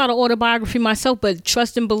thinking about an autobiography myself, but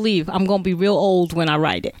trust and believe, I'm going to be real old when I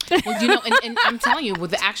write it. Well, and I'm telling you,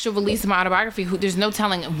 with the actual release of my autobiography, there's no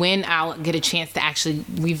telling when I'll get a chance to actually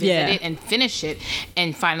revisit it and finish it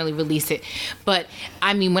and finally release it. But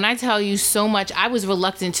I mean, when I tell you so much, I was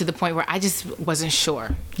reluctant to the point where I just wasn't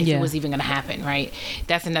sure if it was even going to happen, right?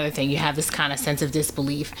 That's another thing. You have this kind of sense of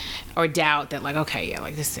disbelief or doubt that, like, okay,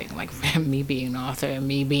 this thing, like me being an author and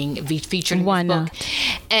me being featured in this book.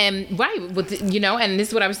 And and this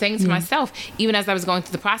is what I was saying to myself, even as I was going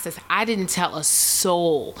through the process, I didn't tell a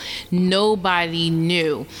soul. Nobody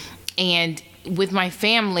knew. And with my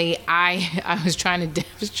family, I was trying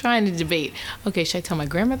to debate. Okay, should I tell my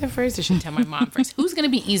grandmother first or should I tell my mom first? Who's going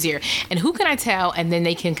to be easier? And who can I tell? And then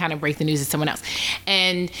they can kind of break the news to someone else.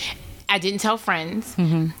 And I didn't tell friends.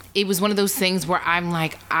 Mm-hmm. It was one of those things where I'm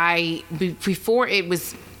like, before it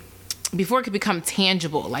could become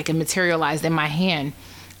tangible, like it materialized in my hand,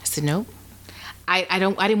 I said, nope. I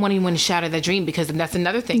didn't want anyone to shatter that dream, because that's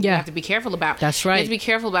another thing you have to be careful about. That's right. You have to be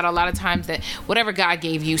careful about a lot of times that whatever God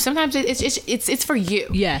gave you, sometimes it's for you.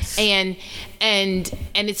 Yes. And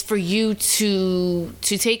it's for you to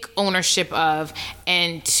take ownership of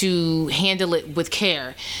and to handle it with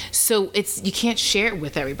care. So you can't share it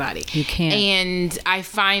with everybody. You can't. And I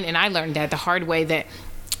find, and I learned that the hard way, that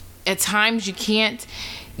at times you can't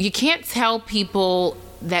tell people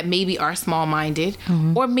that maybe are small-minded,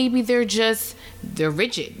 mm-hmm. or maybe they're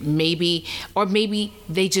rigid, or maybe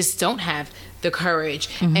they just don't have the courage,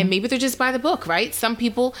 mm-hmm. and maybe they're just by the book, right? Some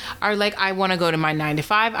people are like, I want to go to my 9 to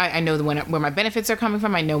 5. I know where my benefits are coming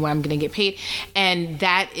from. I know where I'm going to get paid, and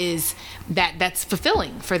that's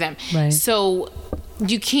fulfilling for them. Right. So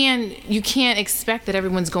you can't expect that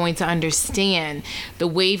everyone's going to understand the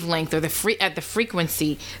wavelength or the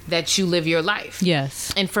frequency that you live your life.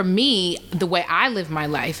 Yes. And for me, the way I live my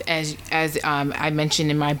life, as I mentioned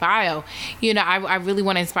in my bio, I really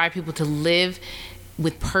want to inspire people to live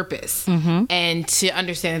with purpose, mm-hmm. and to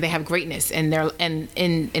understand that they have greatness in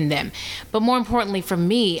them. But more importantly, for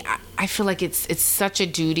me, I feel like it's such a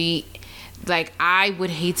duty. Like, I would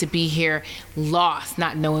hate to be here lost,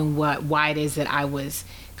 not knowing why it is that I was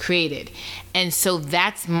created. And so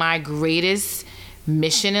that's my greatest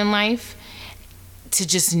mission in life, to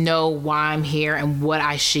just know why I'm here and what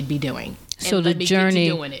I should be doing. So the journey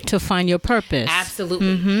to find your purpose.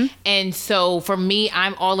 Absolutely. Mm-hmm. And so for me,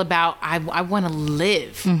 I'm all about, I want to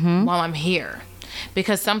live, mm-hmm. while I'm here.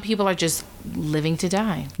 Because some people are just living to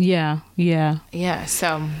die. Yeah, yeah. Yeah,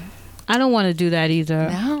 so I don't want to do that either.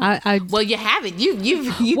 No. Well, you haven't.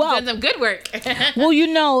 You've done some good work.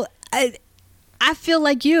 Well, I feel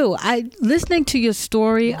like you. Listening to your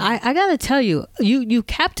story, I got to tell you, you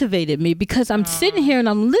captivated me, because I'm sitting here and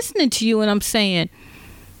I'm listening to you and I'm saying,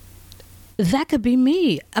 that could be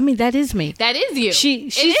me. I mean, that is me. That is you.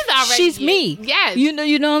 She's me. Yes. You know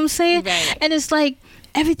what I'm saying? Right. And it's like,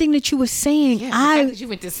 everything that you were saying, you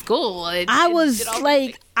went to school. I was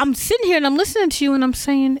like, I'm sitting here and I'm listening to you and I'm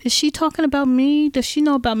saying, is she talking about me? Does she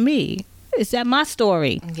know about me? Is that my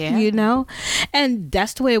story? Yeah. And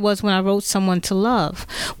that's the way it was when I wrote Someone to Love.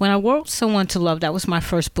 When I wrote Someone to Love, that was my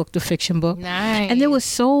first book, the fiction book. Nice. And there was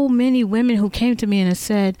so many women who came to me and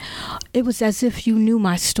said, it was as if you knew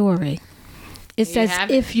my story. It's as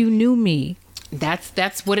if you knew me.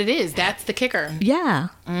 That's what it is. That's the kicker. Yeah.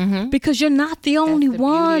 Because you're not the only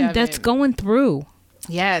one that's going through.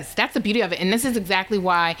 Yes, that's the beauty of it. And this is exactly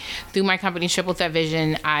why through my company, Triple Threat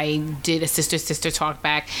Vision, I did a sister talk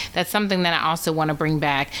back. That's something that I also want to bring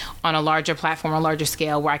back on a larger platform, a larger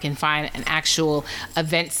scale, where I can find an actual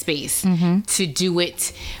event space to do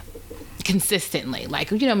it consistently,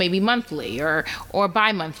 like, maybe monthly or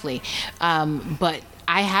bi-monthly. But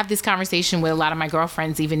I have this conversation with a lot of my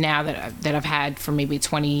girlfriends, even now that I've had for maybe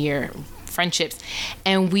 20-year friendships,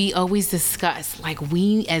 and we always discuss, like,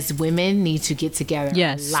 we as women need to get together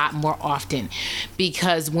a lot more often,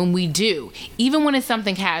 because when we do, even when it's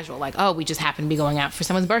something casual, like, oh, we just happen to be going out for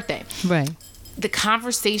someone's birthday, right, the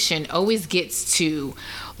conversation always gets to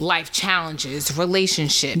life challenges,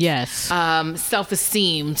 relationships,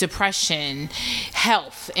 self-esteem, depression,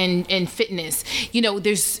 health, and fitness.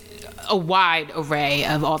 There's a wide array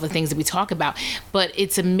of all the things that we talk about, but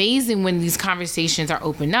it's amazing when these conversations are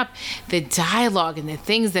opened up, the dialogue and the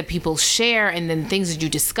things that people share, and then things that you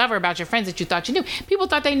discover about your friends that you thought you knew. People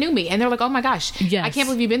thought they knew me, and they're like, oh my gosh, I can't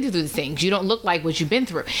believe you've been through these things. You don't look like what you've been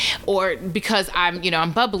through. Or because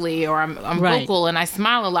I'm bubbly, or I'm vocal and I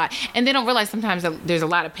smile a lot, and they don't realize sometimes that there's a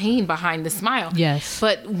lot of pain behind the smile. Yes.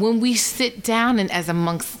 But when we sit down and as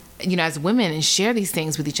women, and share these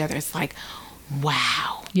things with each other, it's like,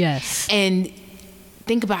 wow. Yes. And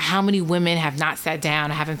think about how many women have not sat down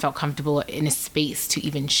and haven't felt comfortable in a space to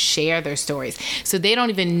even share their stories. So they don't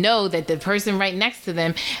even know that the person right next to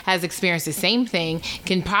them has experienced the same thing,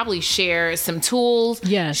 can probably share some tools,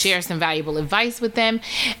 share some valuable advice with them,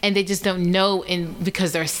 and they just don't know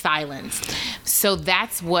because they're silenced. So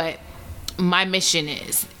that's what my mission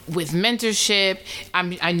is with mentorship.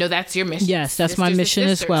 I know that's your mission. Yes, that's my mission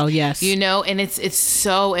as well. Yes. And it's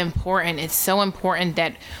so important. It's so important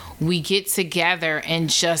that we get together and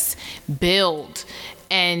just build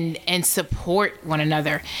and support one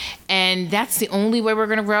another. And that's the only way we're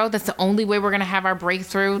going to grow. That's the only way we're going to have our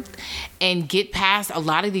breakthrough and get past a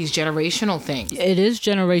lot of these generational things. It is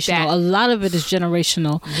generational. A lot of it is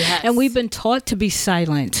generational. Yes. And we've been taught to be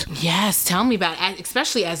silent. Yes. Tell me about it.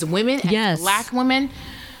 Especially as women, as Black women.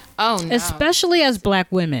 Oh, no. Especially as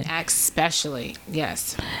Black women. Especially.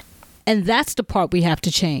 Yes. And that's the part we have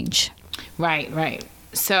to change. Right.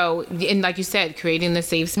 So, and like you said, creating the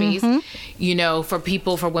safe space,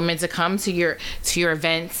 for women to come to your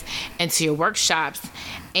events and to your workshops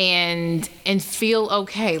and feel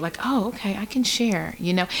okay, like, oh, okay, I can share,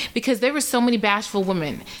 because there were so many bashful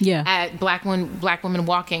women at Black Women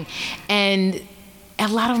Walking, and a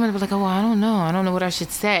lot of them were like, oh, I don't know what I should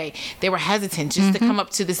say. They were hesitant just to come up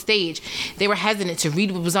to the stage. They were hesitant to read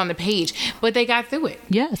what was on the page, but they got through it.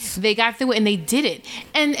 Yes. They got through it, and they did it.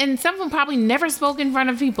 And some of them probably never spoke in front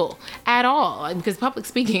of people at all, because public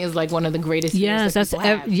speaking is like one of the greatest fears that people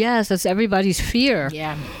have. That's everybody's fear.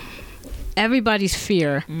 Yeah. Everybody's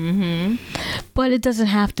fear. But it doesn't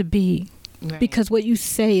have to be. Right. Because what you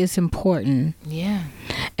say is important. Yeah.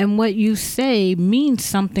 And what you say means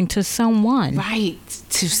something to someone. Right.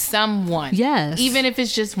 To someone. Yes. Even if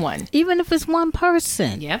it's just one. Even if it's one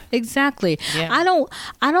person. Yep. Exactly. Yeah.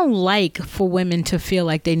 I don't like for women to feel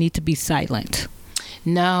like they need to be silent.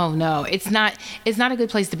 No. It's not a good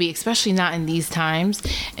place to be, especially not in these times.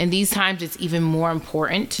 In these times, it's even more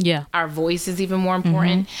important. Yeah. Our voice is even more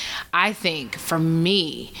important. I think for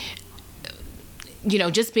me,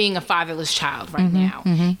 just being a fatherless child right now,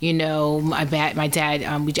 my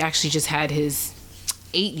dad, we actually just had his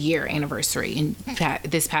 8-year anniversary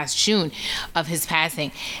this past June of his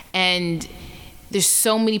passing. And there's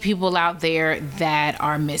so many people out there that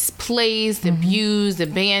are misplaced, abused,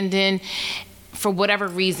 abandoned for whatever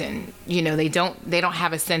reason. They don't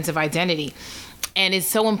have a sense of identity. And it's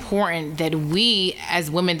so important that we,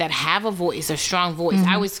 as women that have a voice, a strong voice,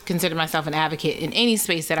 I always consider myself an advocate in any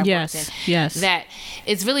space that I've worked in. Yes. That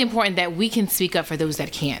it's really important that we can speak up for those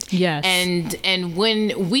that can't. Yes. And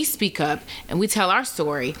when we speak up and we tell our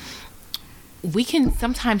story, we can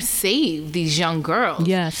sometimes save these young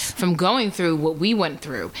girls from going through what we went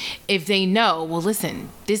through. If they know, well, listen,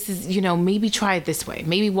 this is, maybe try it this way.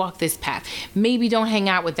 Maybe walk this path. Maybe don't hang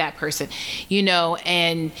out with that person,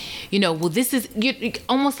 and, well, this is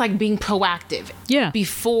almost like being proactive. Yeah.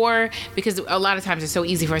 Because a lot of times it's so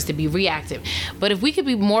easy for us to be reactive. But if we could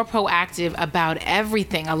be more proactive about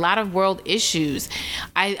everything, a lot of world issues,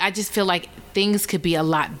 I just feel like things could be a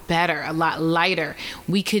lot better, a lot lighter.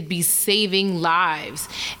 We could be saving lives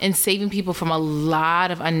and saving people from a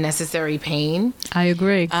lot of unnecessary pain. I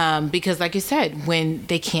agree. Because like you said, when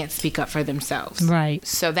they can't speak up for themselves. Right.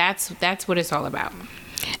 So that's what it's all about.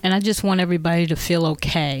 And I just want everybody to feel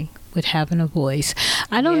okay with having a voice.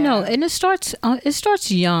 I don't know, and it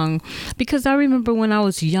starts young, because I remember when I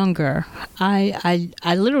was younger, I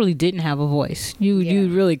literally didn't have a voice. You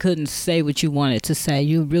really couldn't say what you wanted to say.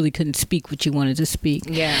 You really couldn't speak what you wanted to speak.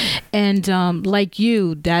 Yeah. And like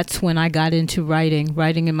you, that's when I got into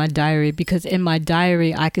writing in my diary, because in my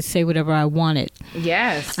diary I could say whatever I wanted.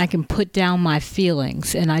 Yes. I can put down my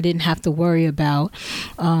feelings, and I didn't have to worry about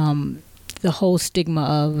the whole stigma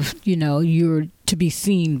of, you're to be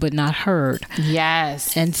seen but not heard.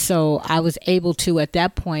 Yes. And so I was able to, at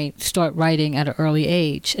that point, start writing at an early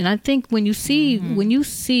age. And I think when you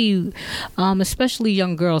see, especially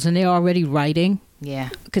young girls, and they're already writing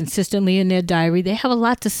consistently in their diary, they have a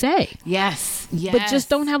lot to say. Yes. But just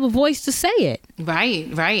don't have a voice to say it.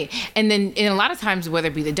 Right. And then a lot of times, whether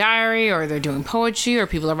it be the diary or they're doing poetry or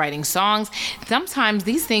people are writing songs, sometimes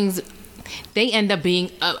these things, they end up being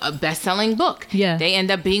a best-selling book. Yeah. They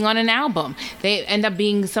end up being on an album. They end up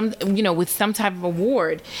being with some type of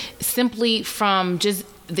award, simply from just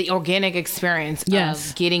the organic experience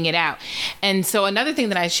of getting it out. And so another thing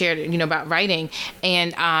that I shared, about writing,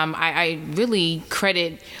 and I really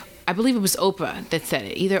credit, I believe it was Oprah that said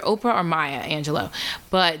it, either Oprah or Maya Angelou,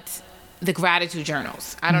 but the gratitude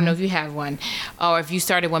journals. I don't know if you have one or if you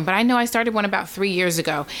started one, but I know I started one about 3 years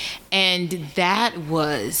ago, and that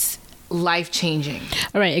was life-changing.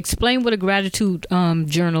 All right, explain what a gratitude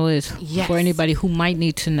journal is for anybody who might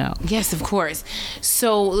need to know. Yes, of course.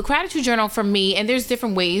 So the gratitude journal for me, and there's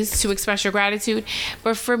different ways to express your gratitude,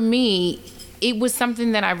 but for me, it was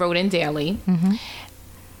something that I wrote in daily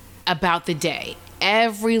about the day.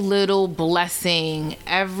 Every little blessing,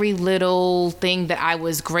 every little thing that I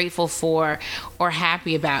was grateful for or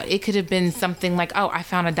happy about. It could have been something like, oh, I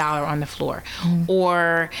found $1 on the floor.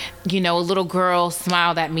 Or, a little girl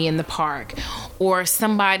smiled at me in the park. Or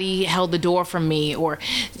somebody held the door for me. Or,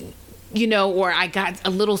 or I got a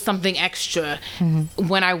little something extra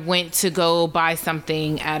when I went to go buy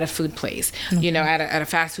something at a food place, at a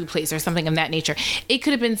fast food place or something of that nature. It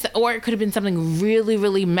could have been something really,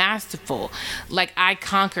 really masterful. Like I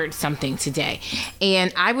conquered something today.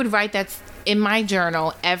 And I would write that in my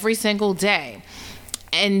journal every single day.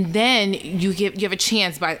 And then you have a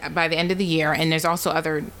chance by the end of the year, and there's also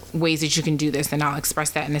other ways that you can do this, and I'll express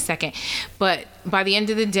that in a second. But by the end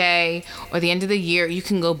of the day or the end of the year, you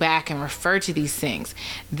can go back and refer to these things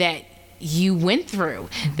that you went through,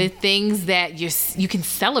 the things that you can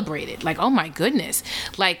celebrate it. Like, oh my goodness,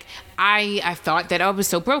 like I thought that I was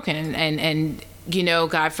so broken and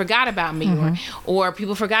God forgot about me, or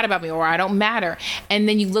people forgot about me, or I don't matter. And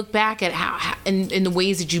then you look back at how in the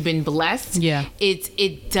ways that you've been blessed. Yeah,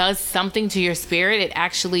 it does something to your spirit. It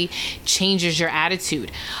actually changes your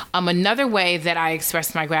attitude. Another way that I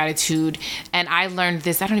express my gratitude, and I learned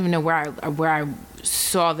this, I don't even know where I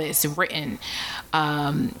saw this written,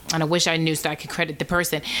 and I wish I knew so I could credit the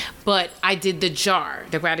person, but I did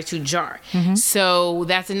the gratitude jar. So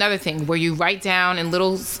that's another thing where you write down in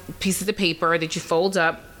little pieces of paper that you fold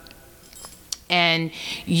up, and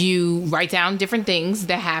you write down different things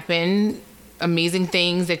that happen, amazing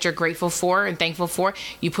things that you're grateful for and thankful for.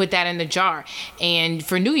 You put that in the jar. And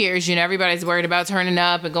for New Year's, everybody's worried about turning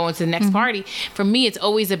up and going to the next party. For me, it's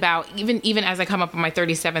always about, even as I come up on my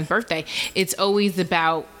 37th birthday, it's always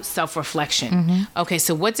about self-reflection. Okay,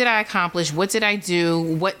 so what did I accomplish? What did I do?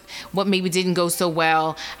 What maybe didn't go so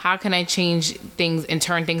well? How can I change things and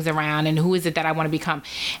turn things around? And who is it that I want to become?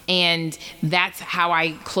 And that's how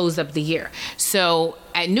I close up the year. So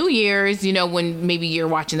at New Year's, when maybe you're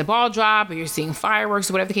watching the ball drop or you're seeing fireworks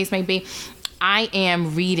or whatever the case may be, I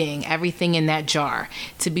am reading everything in that jar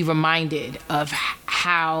to be reminded of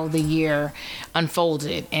how the year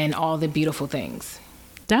unfolded and all the beautiful things.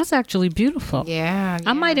 That's actually beautiful. Yeah.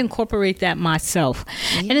 I might incorporate that myself.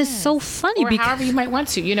 Yes. And it's so funny. Or however you might want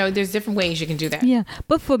to. There's different ways you can do that. Yeah.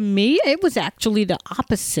 But for me, it was actually the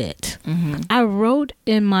opposite. I wrote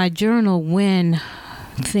in my journal when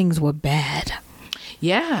things were bad.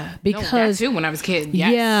 Yeah. Because that too when I was a kid.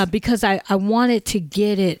 Yes. Yeah, because I wanted to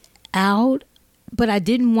get it out, but I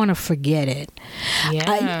didn't want to forget it.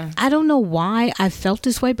 Yeah. I don't know why I felt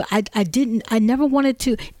this way, but I never wanted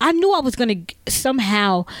to. I knew I was going to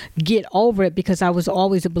somehow get over it because I was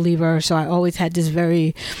always a believer, so I always had this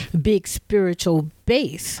very big spiritual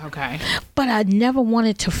base. Okay. But I never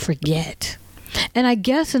wanted to forget. And I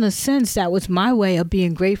guess in a sense that was my way of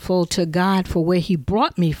being grateful to God for where he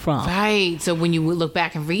brought me from. Right. So when you look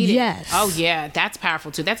back and read it. Yes. Oh yeah, that's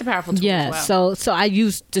powerful too. That's a powerful tool as well. So I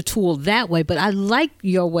used the tool that way, but I like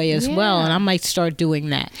your way as well, and I might start doing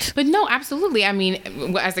that. But no, absolutely. I mean,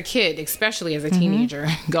 as a kid, especially as a teenager,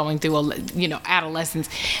 going through adolescence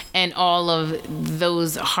and all of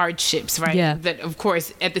those hardships, right? Yeah. That of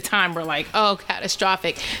course at the time were like, oh,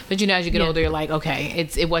 catastrophic. But as you get older, you're like, okay,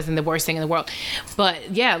 it wasn't the worst thing in the world.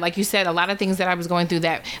 But yeah, like you said, a lot of things that I was going through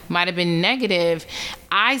that might have been negative,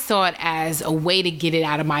 I saw it as a way to get it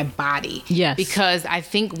out of my body. Yes. Because I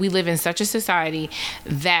think we live in such a society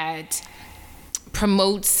that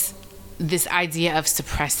promotes this idea of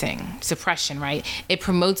suppression, right? It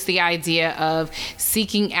promotes the idea of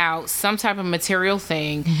seeking out some type of material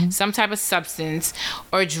thing, some type of substance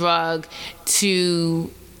or drug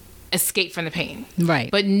to escape from the pain.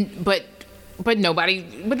 Right. But nobody,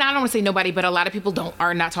 but I don't want to say nobody, but a lot of people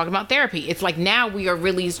are not talking about therapy. It's like now we are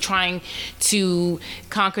really trying to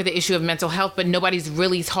conquer the issue of mental health, but nobody's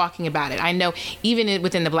really talking about it. I know even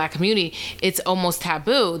within the Black community, it's almost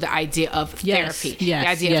taboo, the idea of therapy, the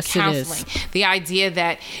idea of counseling, the idea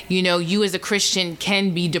that, you as a Christian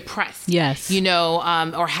can be depressed,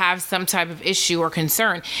 or have some type of issue or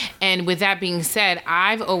concern. And with that being said,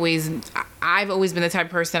 I've always been the type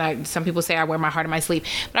of person, some people say I wear my heart on my sleeve,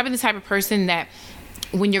 but I've been the type of person that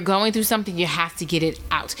when you're going through something, you have to get it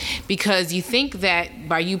out, because you think that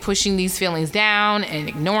by you pushing these feelings down and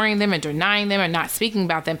ignoring them and denying them and not speaking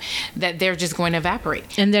about them, that they're just going to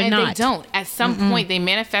evaporate. And they're not. They don't. At some point, they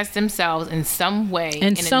manifest themselves in some way.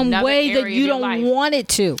 In some way that you don't want it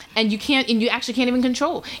to. And you actually can't even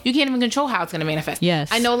control. You can't even control how it's going to manifest. Yes.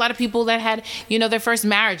 I know a lot of people that had, their first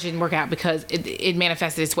marriage didn't work out because it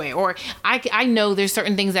manifested its way. Or I know there's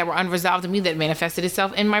certain things that were unresolved in me that manifested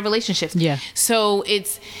itself in my relationships. Yeah. So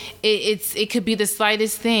it could be the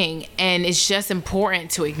slightest thing, and it's just important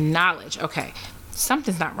to acknowledge, okay,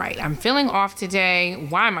 something's not right. I'm feeling off today.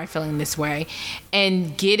 Why am I feeling this way?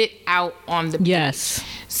 And get it out on the page.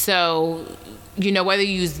 So, whether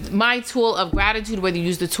you use my tool of gratitude, whether you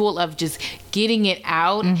use the tool of just getting it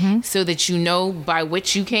out so that by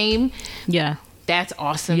which you came. Yeah. That's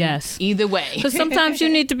awesome. Yes. Either way. Because sometimes you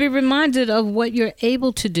need to be reminded of what you're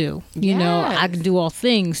able to do. I can do all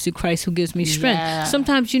things through Christ who gives me strength. Yeah.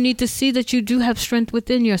 Sometimes you need to see that you do have strength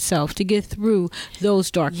within yourself to get through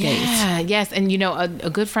those dark days. Yes. And, a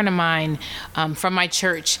good friend of mine from my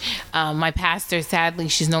church, my pastor, sadly,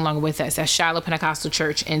 she's no longer with us, at Shiloh Pentecostal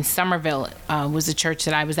Church in Somerville, was the church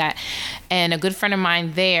that I was at. And a good friend of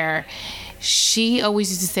mine there, she always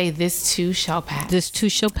used to say, this too shall pass. This too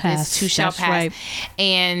shall pass. This too shall pass. Right.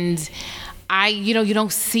 And you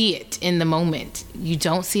don't see it in the moment. You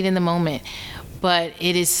don't see it in the moment. But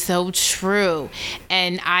it is so true.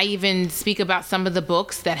 And I even speak about some of the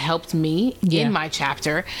books that helped me in my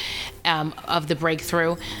chapter of the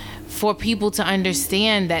breakthrough, for people to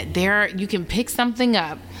understand that you can pick something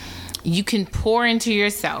up. You can pour into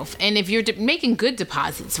yourself. And if you're making good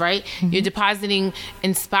deposits, right? You're depositing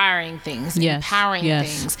inspiring things, empowering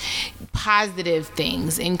things, positive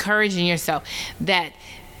things, encouraging yourself, that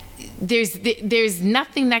there's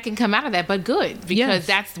nothing that can come out of that but good, because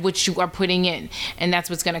that's what you are putting in, and that's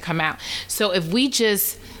what's going to come out. So if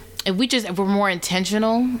we're more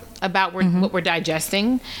intentional about what we're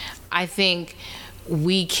digesting, I think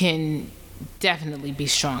we can definitely be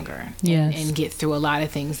stronger and get through a lot of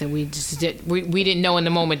things that we just we didn't know in the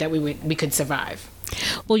moment that we could survive.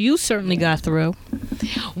 Well, you certainly got through.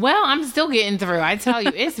 Well, I'm still getting through. I tell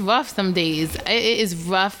you, it's rough some days. It is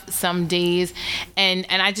rough some days. And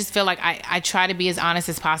I just feel like I try to be as honest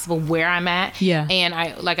as possible where I'm at. Yeah. And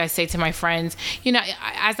I say to my friends,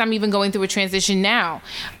 as I'm even going through a transition now,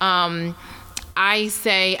 I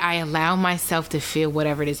say I allow myself to feel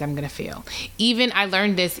whatever it is I'm going to feel. I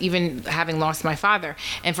learned this even having lost my father.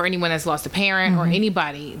 And for anyone that's lost a parent or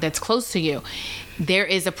anybody that's close to you, there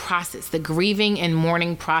is a process. The grieving and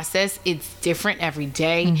mourning process, it's different every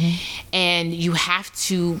day. And you have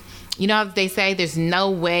to, how they say there's no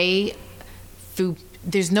way to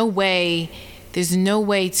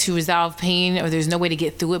resolve pain, or there's no way to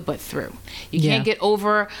get through it but through. You can't get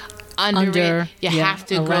over under it. You have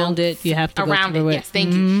to around go it. You have to around go through it. it. Yes,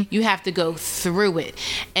 thank you. You have to go through it.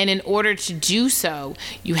 And in order to do so,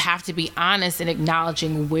 you have to be honest in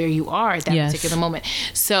acknowledging where you are at that particular moment.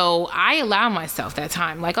 So I allow myself that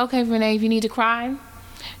time. Like, okay, Vernae, if you need to cry,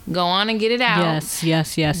 go on and get it out.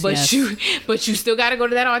 Yes. But you still got to go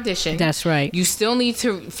to that audition. That's right. You still need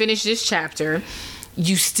to finish this chapter.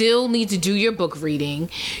 You still need to do your book reading.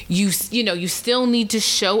 You still need to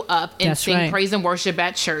show up and sing praise and worship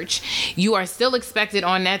at church. You are still expected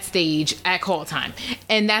on that stage at call time.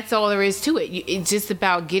 And that's all there is to it. It's just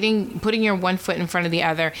about putting your one foot in front of the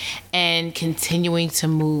other and continuing to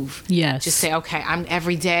move. Yes. Just say, okay,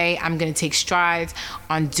 every day I'm going to take strides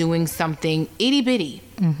on doing something itty bitty.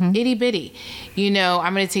 Itty bitty.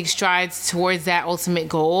 I'm going to take strides towards that ultimate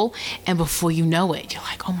goal. And before you know it, you're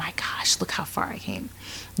like, oh my gosh, look how far I came.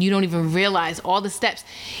 You don't even realize all the steps.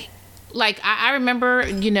 Like, I remember,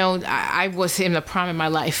 I was in the prime of my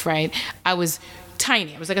life, right? I was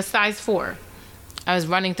tiny. I was like a size 4. I was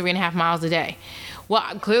running 3.5 miles a day. Well,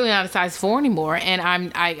 I'm clearly not a size 4 anymore, and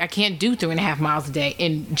I can't do 3.5 miles a day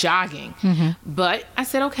in jogging. But I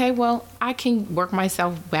said, okay, well, I can work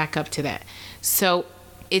myself back up to that. So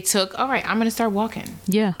it took, all right, I'm going to start walking.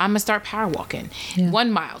 Yeah. I'm going to start power walking. Yeah.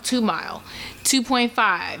 1 mile, 2 mile,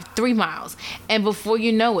 2.5, 3 miles. And before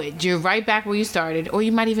you know it, you're right back where you started, or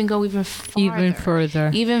you might even go even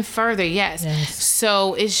farther. Even further, yes.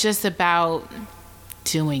 So it's just about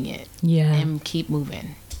doing it. Yeah. And keep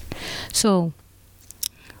moving. So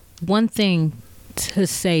one thing to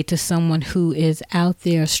say to someone who is out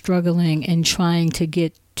there struggling and trying to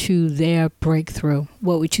get to their breakthrough,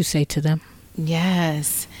 what would you say to them?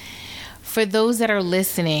 Yes. For those that are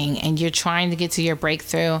listening and you're trying to get to your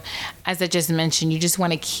breakthrough, as I just mentioned, you just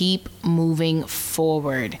want to keep moving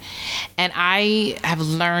forward. And I have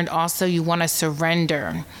learned also you want to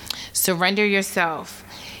surrender. Surrender yourself.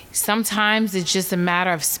 Sometimes it's just a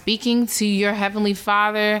matter of speaking to your Heavenly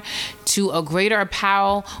Father, to a greater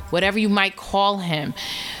power, whatever you might call him.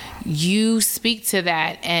 You speak to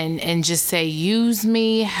that and just say, use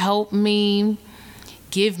me, help me.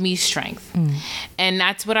 Give me strength. And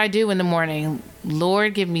that's what I do in the morning.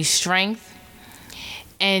 Lord, give me strength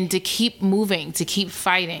and to keep moving, to keep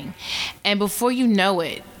fighting. And before you know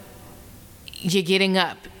it, you're getting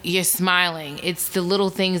up, you're smiling. It's the little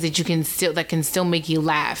things that can still make you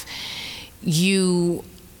laugh. You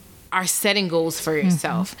are setting goals for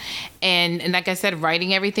yourself. And like I said,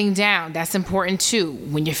 writing everything down, that's important too.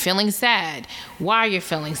 When you're feeling sad, why you're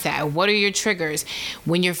feeling sad, what are your triggers?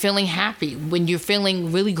 When you're feeling happy, when you're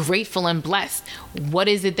feeling really grateful and blessed, what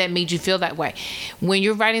is it that made you feel that way? When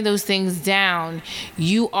you're writing those things down,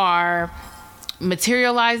 you are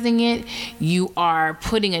materializing it, you are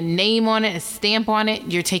putting a name on it, a stamp on it,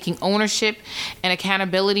 you're taking ownership and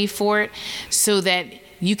accountability for it so that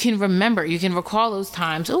you can remember, you can recall those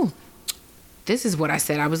times. Oh, this is what I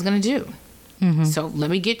said I was going to do. So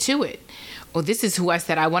let me get to it. Or this is who I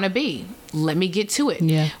said I want to be. Let me get to it.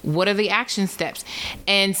 Yeah. What are the action steps?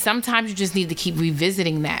 And sometimes you just need to keep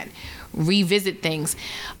revisiting that. Revisit things.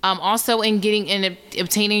 Also in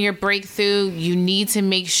obtaining your breakthrough, you need to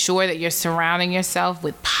make sure that you're surrounding yourself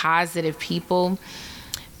with positive people,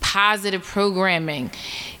 positive programming.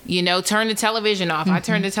 Turn the television off. I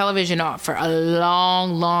turned the television off for a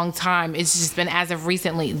long, long time. It's just been as of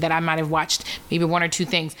recently that I might have watched maybe 1 or 2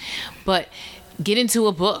 things. But get into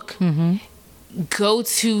a book. Go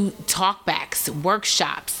to talkbacks,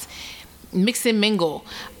 workshops, mix and mingle.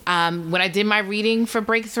 When I did my reading for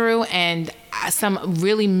Breakthrough, and some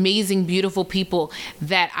really amazing, beautiful people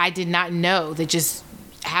that I did not know that just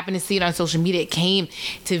happened to see it on social media came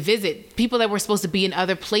to visit, people that were supposed to be in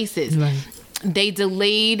other places. Right. They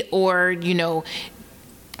delayed or,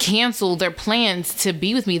 canceled their plans to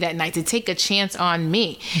be with me that night, to take a chance on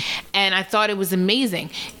me. And I thought it was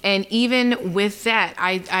amazing. And even with that,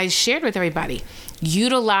 I shared with everybody,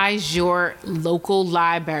 utilize your local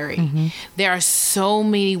library. There are so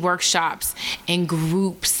many workshops and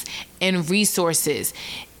groups and resources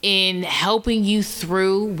in helping you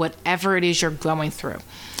through whatever it is you're going through.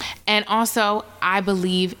 And also, I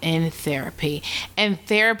believe in therapy. And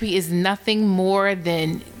therapy is nothing more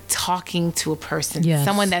than talking to a person,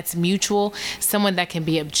 someone that's mutual, someone that can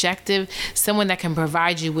be objective, someone that can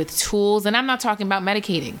provide you with tools. And I'm not talking about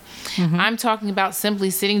medicating. I'm talking about simply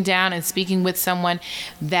sitting down and speaking with someone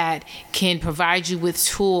that can provide you with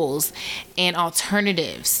tools and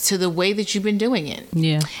alternatives to the way that you've been doing it.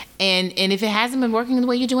 Yeah. And if it hasn't been working the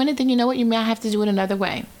way you're doing it, then you know what? You may have to do it another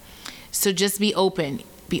way. So just be open.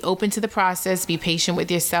 Be open to the process. Be patient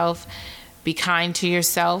with yourself. Be kind to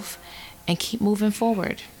yourself. And keep moving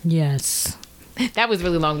forward. Yes. That was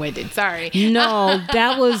really long-winded. Sorry. No,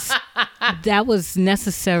 that was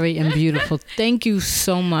necessary and beautiful. Thank you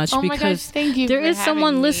so much. Oh my gosh, thank you. There is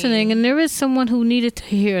someone listening, and there is someone who needed to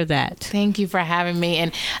hear that. Thank you for having me.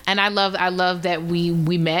 And I love that we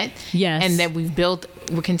met. Yes. And that we've built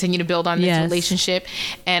we'll continue to build on this relationship.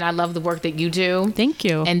 And I love the work that you do. Thank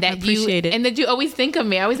you. And that I appreciate it. And that you always think of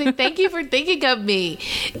me. I always say, thank you for thinking of me.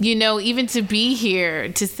 You know, even to be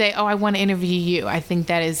here, to say, oh, I want to interview you. I think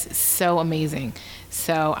that is so amazing.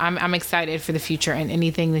 So I'm excited for the future and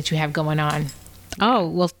anything that you have going on. Oh,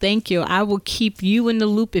 well, thank you. I will keep you in the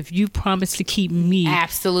loop if you promise to keep me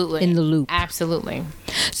in the loop. Absolutely.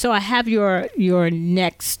 So I have your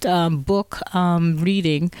next book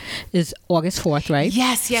reading is August 4th, right?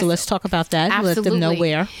 Yes. So let's talk about that. Absolutely. Let them know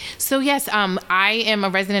where. So yes, I am a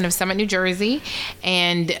resident of Summit, New Jersey,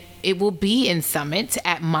 and it will be in Summit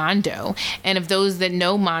at Mondo. And of those that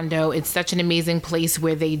know Mondo, it's such an amazing place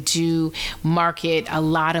where they do market a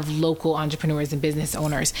lot of local entrepreneurs and business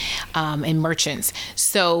owners and merchants.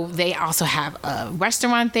 So they also have a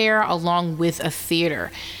restaurant there along with a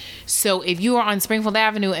theater. So if you are on Springfield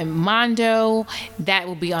Avenue in Mondo, that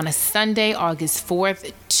will be on a Sunday, August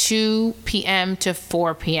 4th, 2 p.m. to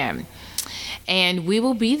 4 p.m. And we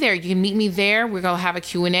will be there. You can meet me there. We're going to have a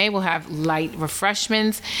Q&A. We'll have light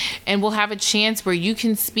refreshments. And we'll have a chance where you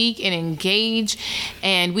can speak and engage.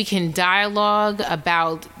 And we can dialogue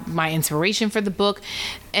about my inspiration for the book.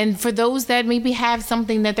 And for those that maybe have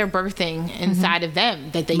something that they're birthing inside of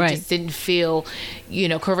them that they just didn't feel,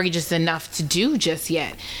 courageous enough to do just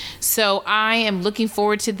yet. So I am looking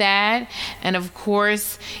forward to that. And of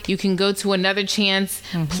course, you can go to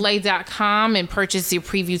anotherchanceplay.com and purchase your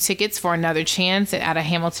preview tickets for Another Chance out of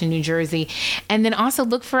Hamilton, New Jersey. And then also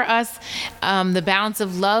look for us, the Balance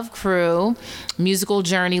of Love crew, musical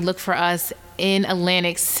journey. Look for us in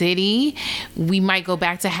Atlantic City. We might go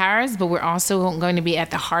back to Harris, but we're also going to be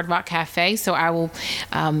at the Hard Rock Cafe. So I will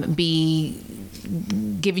be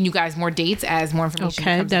giving you guys more dates as more information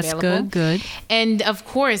becomes available. Okay, that's good. And of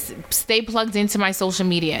course, stay plugged into my social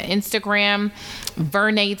media. Instagram,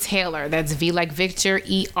 Vernae Taylor. That's V like Victor,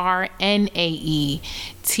 ERNAE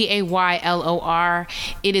TAYLOR.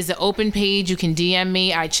 It is an open page. You can DM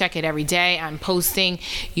me. I check it every day. I'm posting,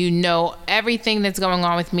 everything that's going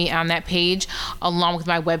on with me on that page, along with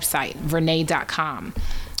my website, Vernae.com.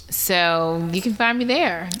 So you can find me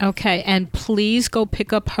there. Okay. And please go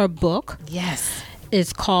pick up her book. Yes.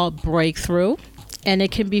 It's called Breakthrough. And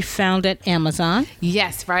it can be found at Amazon.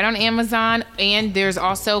 Yes, right on Amazon. And there's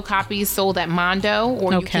also copies sold at Mondo.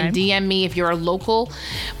 Or you can DM me if you're a local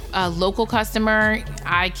customer.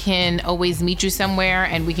 I can always meet you somewhere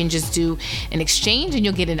and we can just do an exchange and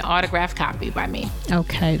you'll get an autographed copy by me.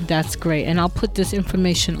 Okay, that's great. And I'll put this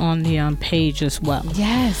information on the page as well.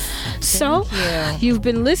 Yes. So you've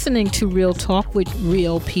been listening to Real Talk with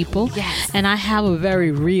Real People. Yes. And I have a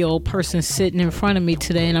very real person sitting in front of me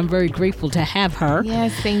today, and I'm very grateful to have her.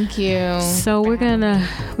 Yes, thank you. So we're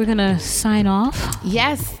gonna sign off.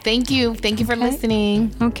 Yes, thank you. Thank you for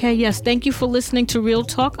listening. Okay, yes. Thank you for listening to Real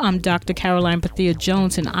Talk. I'm Dr. Karoline Bethea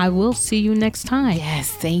Jones, and I will see you next time. Yes,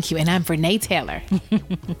 thank you. And I'm Vernae Taylor.